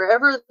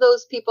wherever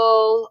those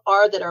people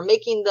are that are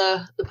making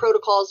the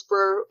protocols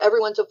for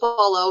everyone to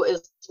follow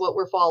is what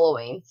we're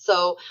following.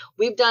 So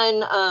we've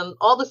done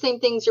all the same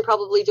things you're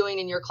probably doing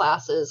in your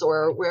classes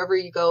or wherever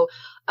you go.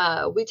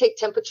 We take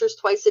temperatures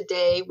twice a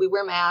day. We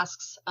wear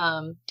masks.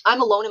 I'm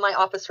alone in my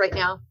office right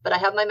now, but I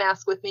have my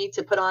mask with me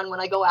to put on when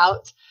I go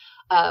out.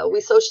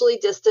 We socially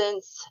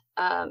distance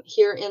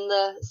here in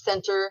the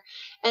center.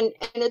 And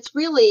it's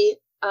really,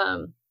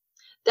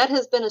 that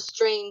has been a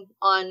strain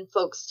on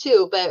folks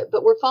too, but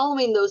we're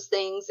following those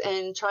things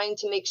and trying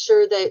to make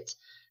sure that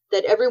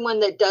everyone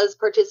that does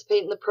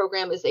participate in the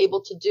program is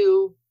able to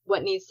do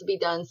what needs to be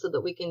done so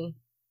that we can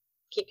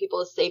keep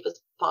people as safe as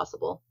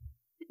possible.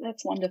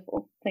 That's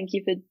wonderful. Thank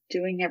you for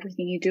doing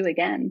everything you do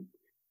again.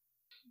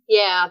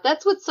 Yeah,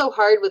 that's what's so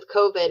hard with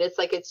COVID. It's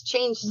like it's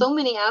changed so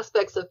many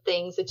aspects of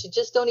things that you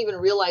just don't even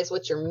realize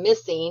what you're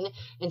missing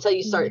until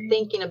you start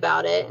thinking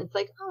about it. It's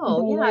like,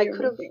 oh, yeah, I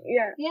could have.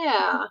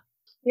 Yeah.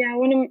 Yeah,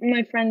 one of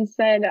my friends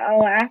said,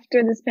 oh,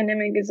 after this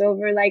pandemic is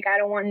over, like, I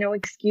don't want no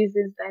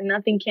excuses that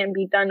nothing can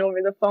be done over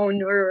the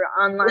phone or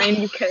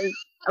online because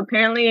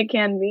apparently it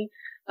can be.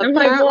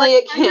 Apparently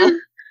it can.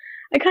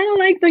 I kind of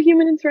like the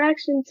human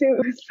interaction too.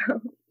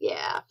 So.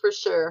 Yeah, for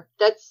sure.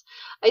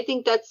 I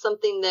think that's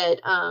something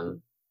that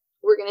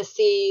we're going to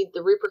see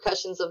the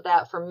repercussions of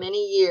that for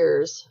many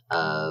years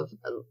of,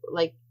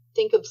 like,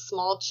 think of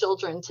small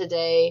children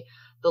today,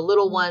 the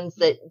little ones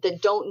that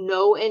don't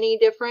know any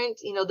different,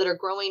 you know, that are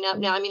growing up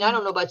now. I mean, I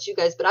don't know about you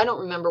guys, but I don't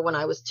remember when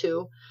I was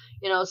 2,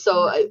 you know,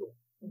 so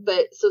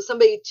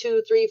somebody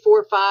 2, 3,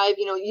 4, 5,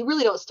 you know, you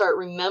really don't start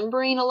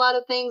remembering a lot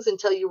of things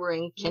until you were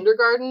in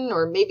kindergarten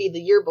or maybe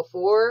the year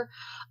before.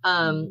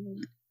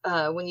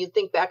 When you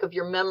think back of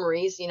your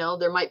memories, you know,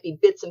 there might be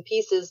bits and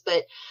pieces,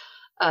 but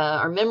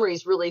our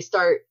memories really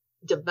start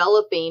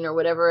developing or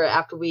whatever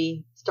after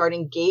we start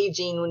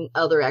engaging in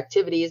other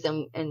activities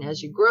and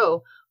as you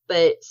grow.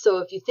 But so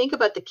if you think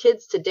about the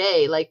kids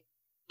today, like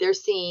they're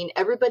seeing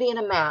everybody in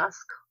a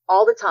mask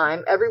all the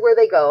time, everywhere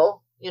they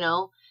go, you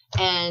know,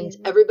 and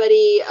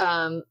everybody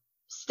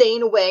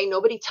staying away,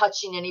 nobody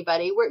touching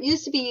anybody. Where it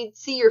used to be, you'd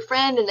see your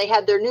friend and they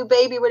had their new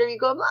baby, whatever, you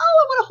go, oh, I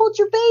want to hold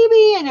your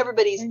baby. And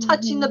everybody's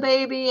touching the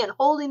baby and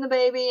holding the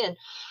baby and,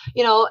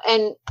 you know,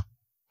 and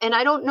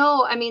I don't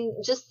know. I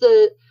mean, just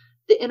the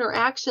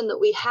interaction that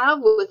we have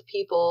with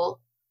people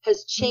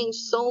has changed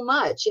so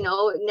much. You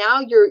know,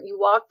 now you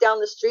walk down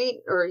the street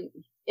or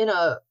in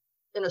a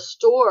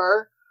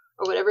store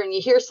or whatever, and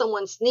you hear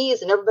someone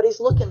sneeze and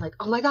everybody's looking like,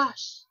 oh my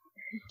gosh,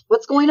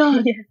 what's going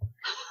on?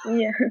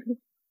 Yeah.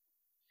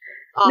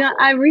 No,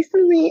 I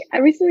recently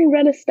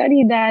read a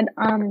study that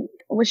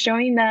was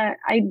showing that,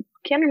 I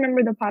can't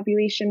remember the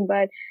population,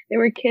 but they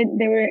were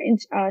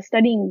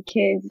studying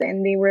kids,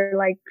 and they were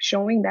like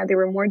showing that they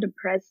were more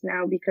depressed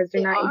now because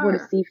they're not able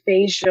to see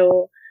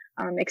facial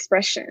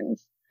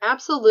expressions.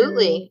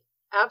 Absolutely.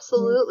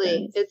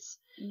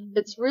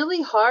 It's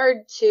really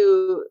hard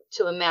to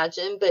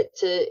imagine, but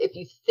if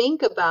you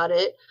think about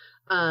it,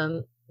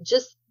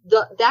 just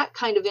that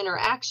kind of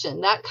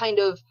interaction, that kind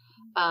of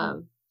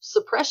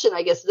suppression,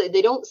 I guess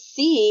they don't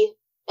see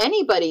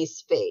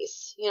anybody's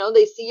face, you know,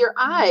 they see your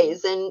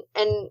eyes and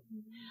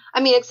I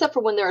mean, except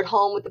for when they're at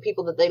home with the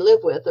people that they live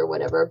with or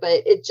whatever,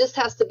 but it just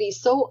has to be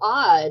so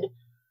odd.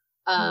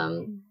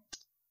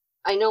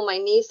 I know my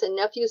niece and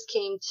nephews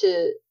came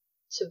to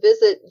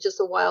visit just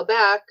a while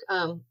back.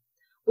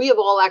 We have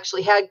all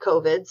actually had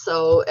COVID.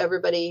 So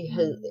everybody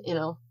has, you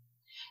know,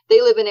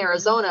 they live in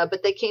Arizona,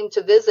 but they came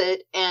to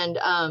visit and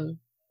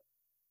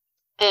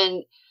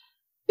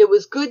it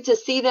was good to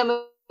see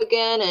them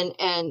again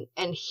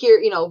and hear,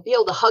 you know, be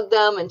able to hug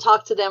them and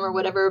talk to them or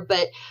whatever.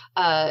 But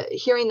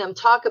hearing them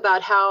talk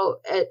about how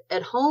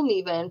at home,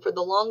 even for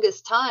the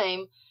longest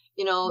time,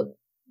 you know,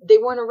 they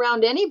weren't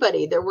around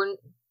anybody. They weren't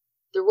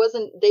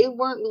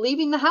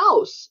leaving the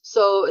house.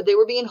 So they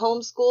were being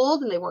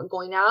homeschooled and they weren't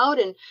going out.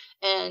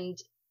 And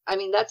I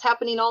mean, that's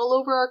happening all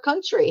over our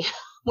country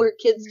where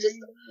kids just,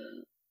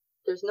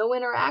 there's no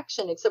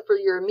interaction except for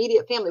your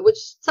immediate family, which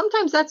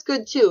sometimes that's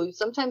good too.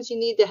 Sometimes you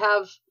need to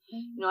have,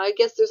 you know, I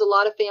guess there's a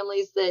lot of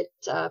families that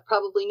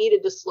probably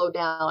needed to slow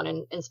down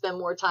and spend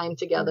more time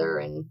together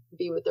and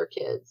be with their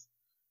kids.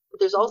 But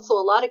there's also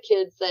a lot of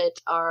kids that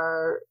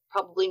are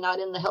probably not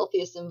in the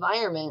healthiest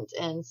environment.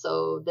 And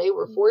so they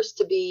were forced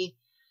to be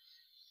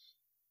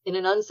in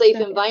an unsafe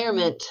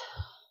environment.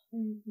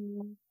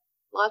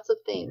 Lots of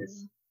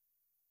things.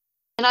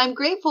 And I'm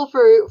grateful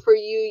for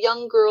you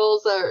young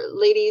girls or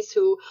ladies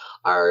who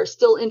are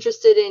still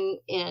interested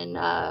in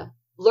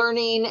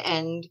learning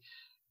and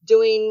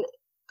doing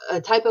a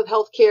type of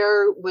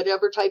healthcare,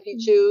 whatever type you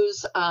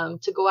choose,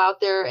 to go out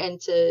there and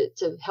to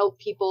help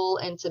people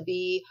and to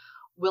be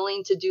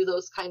willing to do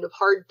those kind of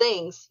hard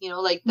things. You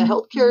know, like the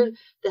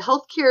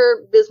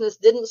healthcare business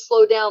didn't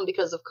slow down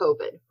because of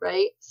COVID,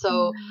 right?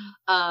 So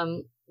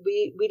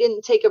we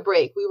didn't take a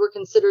break. We were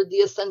considered the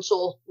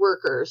essential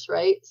workers,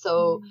 right?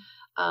 So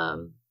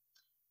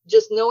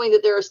just knowing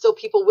that there are still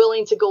people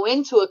willing to go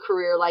into a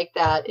career like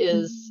that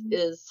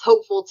is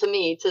hopeful to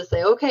me, to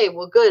say, okay,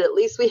 well, good. At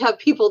least we have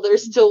people that are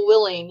still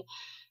willing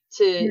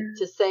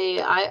to say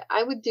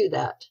I would do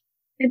that.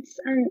 It's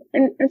and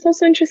it's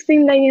also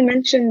interesting that you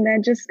mentioned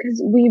that, just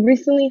because we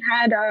recently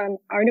had an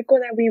article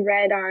that we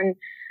read on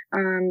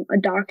a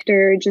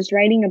doctor just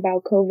writing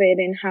about COVID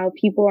and how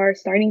people are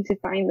starting to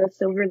find the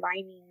silver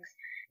linings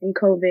in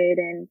COVID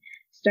and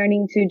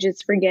starting to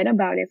just forget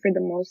about it for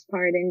the most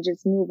part and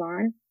just move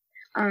on.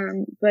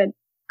 But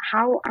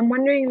I'm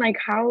wondering, like,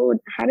 how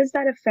does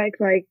that affect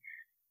like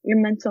your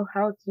mental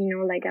health, you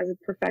know, like as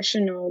a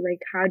professional?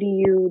 Like, how do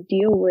you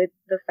deal with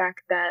the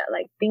fact that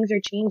like things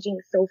are changing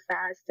so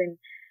fast and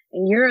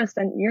you're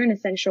an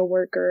essential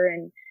worker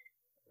and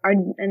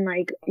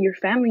like your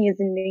family is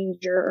in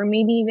danger, or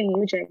maybe even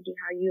you, Jacki,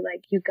 how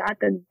you got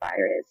the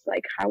virus?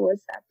 Like, how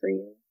was that for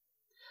you?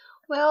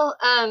 Well,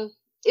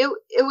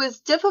 it was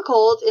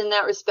difficult in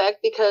that respect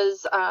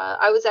because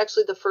I was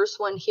actually the first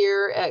one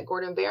here at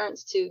Gordon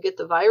Barron's to get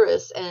the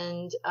virus,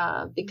 and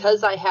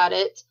because I had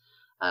it,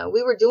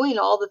 we were doing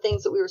all the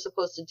things that we were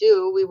supposed to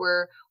do. We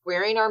were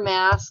wearing our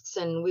masks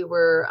and we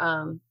were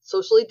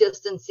socially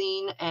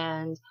distancing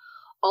and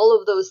all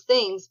of those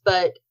things,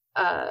 but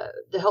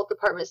the health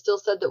department still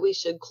said that we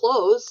should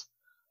close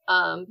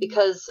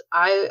because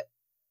I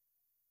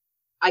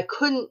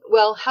couldn't.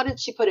 Well, how did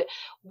she put it?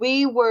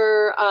 We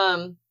were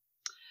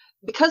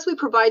because we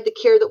provide the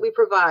care that we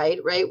provide,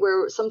 right?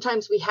 Where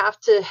sometimes we have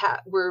to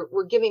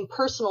we're giving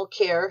personal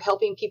care,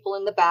 helping people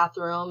in the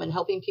bathroom and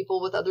helping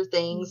people with other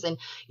things, and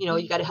you know,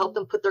 you got to help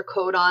them put their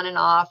coat on and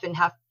off, and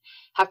have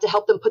to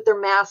help them put their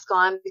mask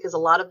on because a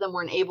lot of them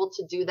weren't able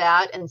to do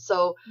that. And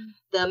so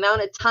the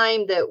amount of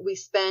time that we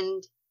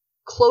spend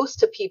close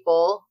to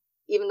people,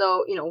 even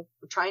though, you know,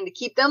 we're trying to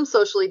keep them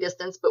socially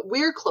distanced, but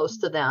we're close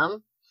to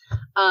them,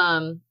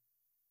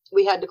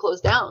 we had to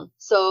close down.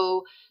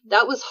 So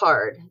that was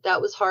hard.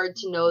 That was hard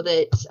to know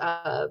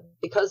that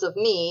because of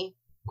me,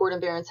 Gordon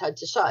Barron's had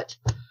to shut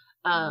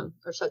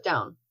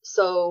down.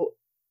 So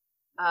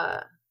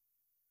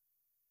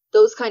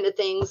those kind of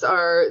things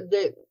are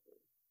that,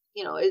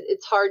 you know,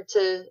 it's hard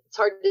to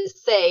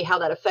say how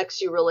that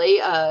affects you really.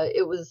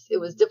 It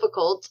was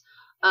difficult.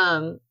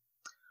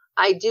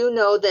 I do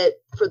know that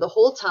for the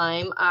whole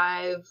time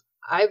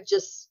I've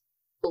just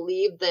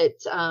believed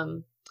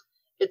that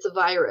it's a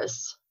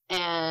virus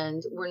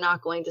and we're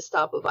not going to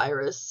stop a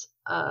virus.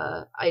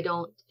 I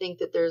don't think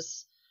that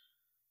there's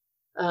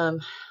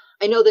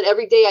I know that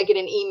every day I get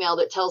an email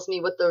that tells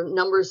me what the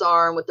numbers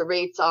are and what the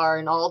rates are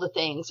and all the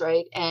things,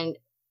 right? And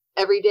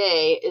every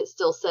day it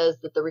still says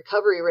that the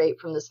recovery rate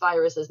from this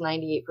virus is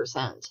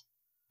 98%.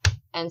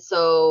 And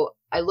so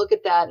I look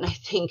at that and I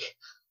think,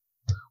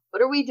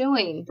 what are we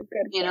doing?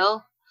 You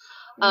know,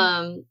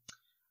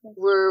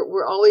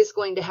 we're always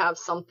going to have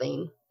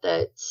something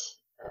that,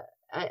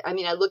 I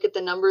mean, I look at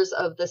the numbers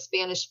of the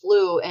Spanish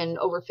flu and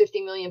over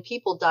 50 million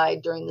people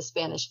died during the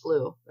Spanish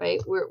flu,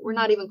 right? We're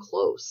not even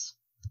close,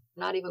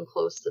 not even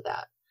close to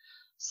that.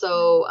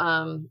 So,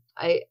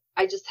 I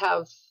just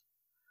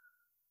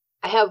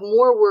I have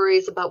more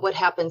worries about what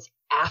happens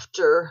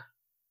after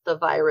the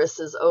virus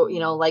is, you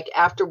know, like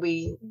after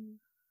we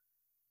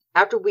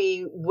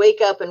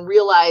wake up and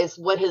realize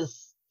what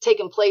has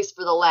taken place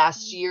for the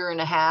last year and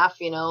a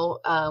half, you know,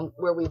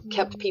 where we've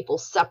kept people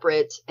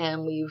separate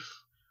and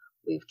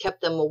we've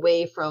kept them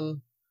away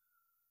from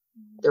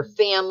their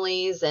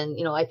families. And,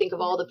 you know, I think of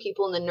all the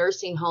people in the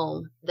nursing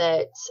home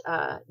that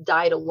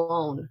died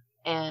alone,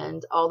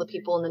 and all the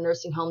people in the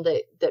nursing home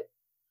that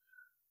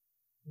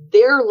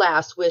their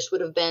last wish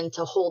would have been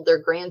to hold their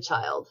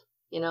grandchild.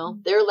 You know,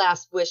 their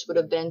last wish would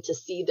have been to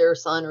see their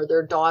son or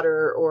their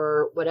daughter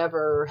or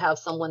whatever, or have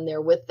someone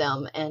there with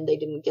them, and they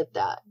didn't get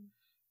that.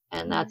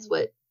 And that's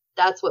what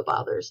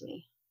bothers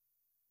me.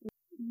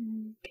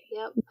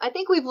 Yep. I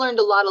think we've learned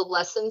a lot of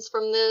lessons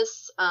from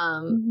this,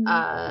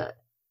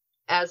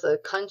 as a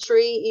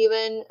country,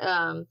 even,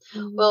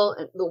 well,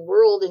 the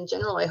world in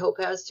general, I hope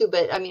has too.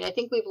 But I mean, I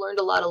think we've learned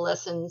a lot of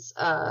lessons.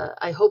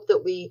 I hope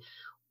that we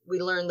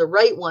learn the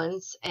right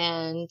ones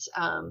and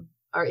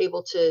are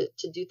able to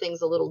do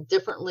things a little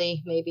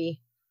differently,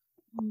 maybe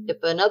if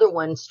another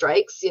one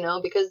strikes, you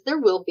know, because there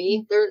will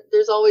be,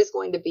 there's always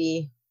going to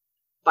be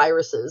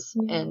viruses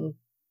and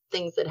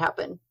things that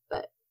happen.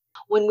 But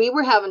when we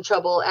were having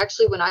trouble,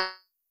 actually,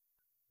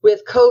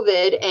 with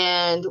COVID,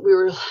 and we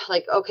were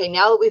like, okay,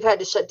 now that we've had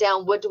to shut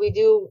down, what do we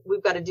do?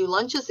 We've got to do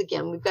lunches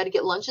again. We've got to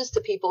get lunches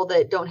to people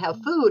that don't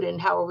have food. And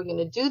how are we going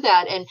to do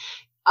that? And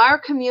our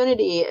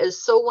community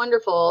is so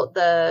wonderful.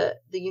 The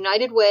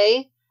United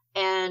Way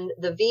and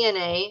the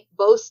VNA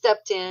both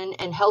stepped in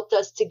and helped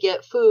us to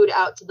get food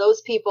out to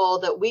those people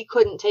that we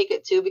couldn't take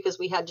it to because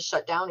we had to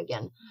shut down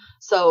again.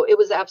 So it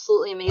was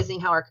absolutely amazing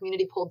how our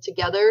community pulled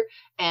together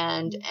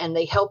and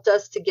they helped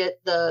us to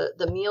get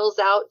the meals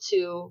out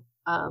to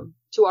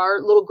our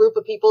little group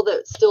of people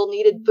that still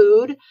needed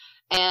food.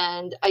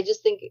 And I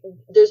just think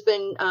there's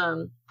been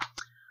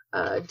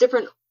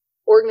different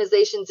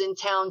organizations in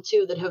town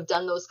too that have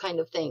done those kind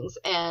of things.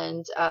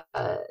 And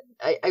I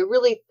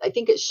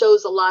think it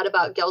shows a lot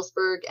about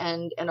Galesburg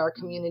and our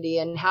community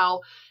and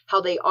how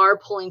they are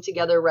pulling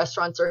together.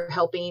 Restaurants are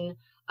helping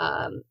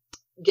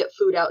get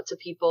food out to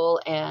people,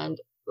 and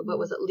what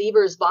was it,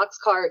 Lieber's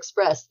Boxcar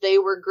Express. They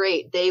were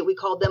great. We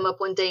called them up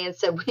one day and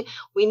said,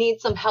 we need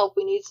some help.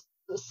 We need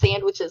some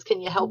sandwiches.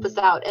 Can you help us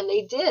out? And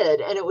they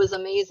did, and it was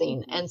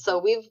amazing. And so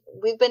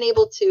we've been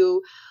able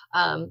to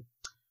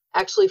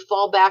actually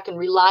fall back and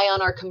rely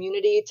on our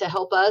community to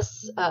help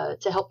us,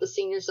 to help the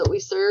seniors that we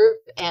serve.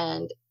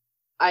 And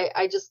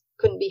I just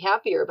couldn't be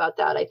happier about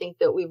that. I think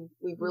that we've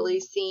really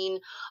seen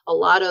a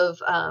lot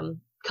of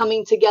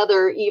coming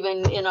together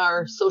even in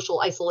our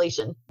social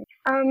isolation.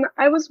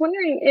 I was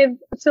wondering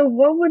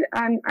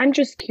I'm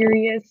just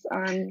curious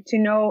to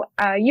know,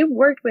 you've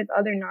worked with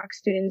other Knox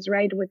students,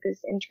 right, with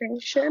this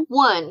internship?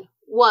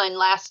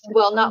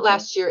 Not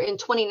last year, in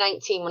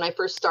 2019 when I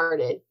first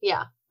started.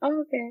 Yeah.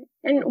 Oh, okay.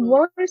 And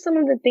what are some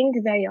of the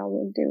things that y'all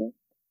would do?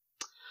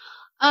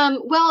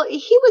 Well,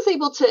 he was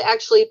able to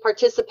actually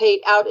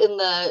participate out in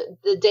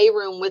the day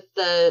room with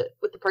the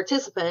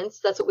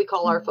participants. That's what we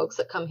call our folks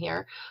that come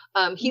here.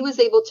 He was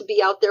able to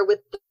be out there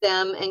with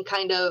them and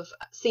kind of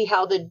see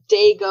how the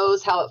day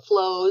goes, how it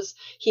flows.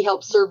 He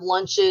helped serve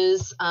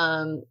lunches.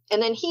 And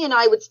then he and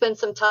I would spend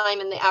some time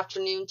in the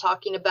afternoon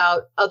talking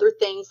about other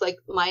things, like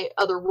my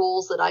other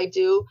roles that I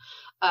do.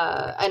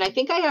 And I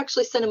think I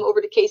actually sent him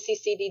over to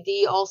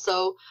KCCDD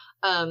also.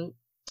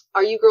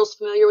 Are you girls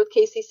familiar with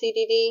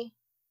KCCDD?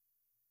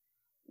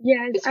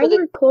 Yes, I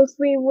work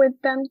closely with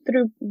them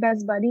through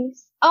Best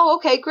Buddies. Oh,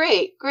 okay,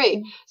 great.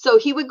 So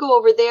he would go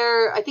over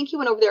there. I think he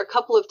went over there a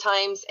couple of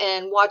times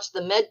and watched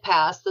the med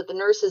pass that the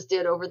nurses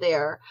did over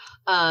there,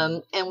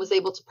 and was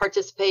able to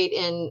participate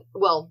in,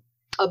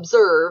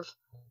 observe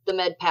the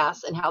med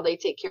pass and how they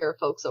take care of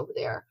folks over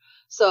there.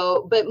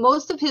 So, but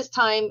most of his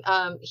time,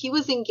 he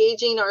was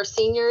engaging our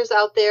seniors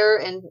out there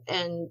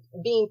and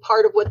being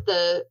part of what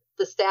the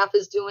staff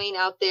is doing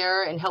out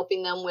there and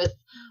helping them with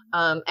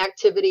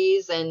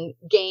activities and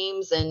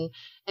games and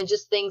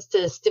just things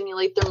to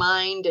stimulate their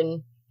mind.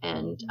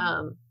 And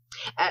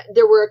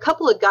there were a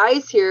couple of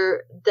guys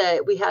here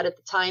that we had at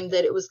the time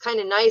that it was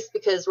kind of nice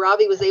because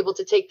Ravi was able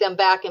to take them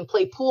back and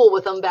play pool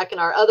with them back in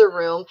our other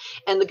room.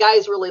 And the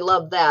guys really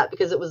loved that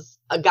because it was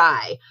a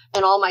guy,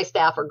 and all my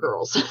staff are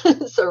girls,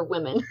 so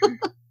women.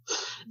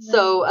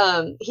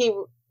 So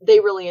they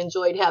really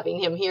enjoyed having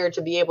him here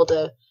to be able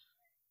to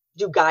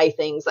do guy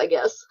things, I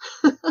guess.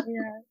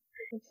 Yeah,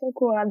 it's so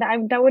cool.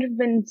 That would have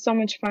been so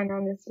much fun,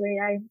 honestly.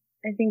 I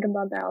think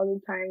about that all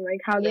the time,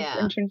 like how this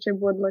internship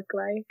would look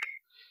like.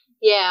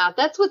 Yeah,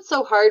 that's what's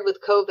so hard with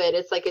COVID.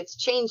 It's like it's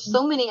changed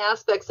so many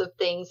aspects of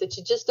things that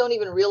you just don't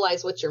even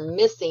realize what you're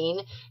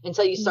missing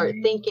until you start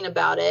thinking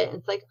about it. And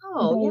it's like,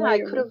 I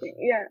could have.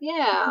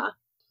 Yeah.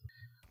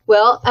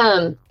 Well,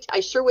 I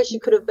sure wish you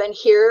could have been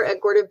here at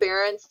Gordon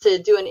Barron's to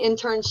do an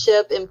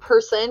internship in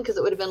person, because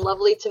it would have been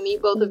lovely to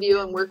meet both of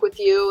you and work with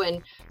you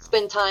and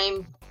spend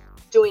time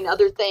doing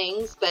other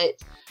things. But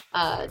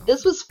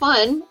this was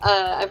fun.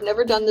 I've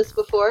never done this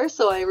before,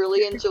 so I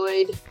really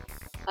enjoyed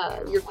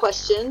your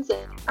questions.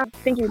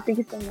 Thank you. Thank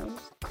you so much.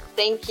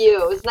 Thank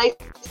you. It was nice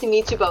to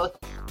meet you both.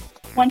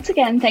 Once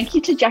again, thank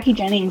you to Jacki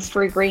Jennings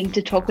for agreeing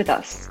to talk with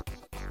us.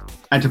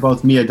 And to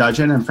both Mia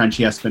Dudgeon and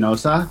Frenchie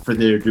Espinosa for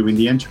their doing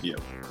the interview.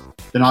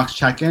 The Knox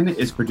Check-In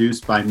is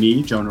produced by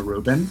me, Jonah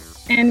Rubin.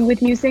 And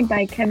with music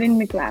by Kevin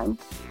MacLeod.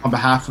 On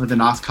behalf of the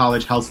Knox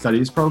College Health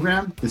Studies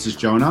program, this is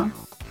Jonah,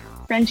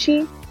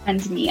 Frenchie,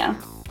 and Mia.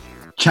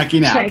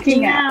 Checking out.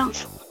 Checking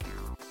out.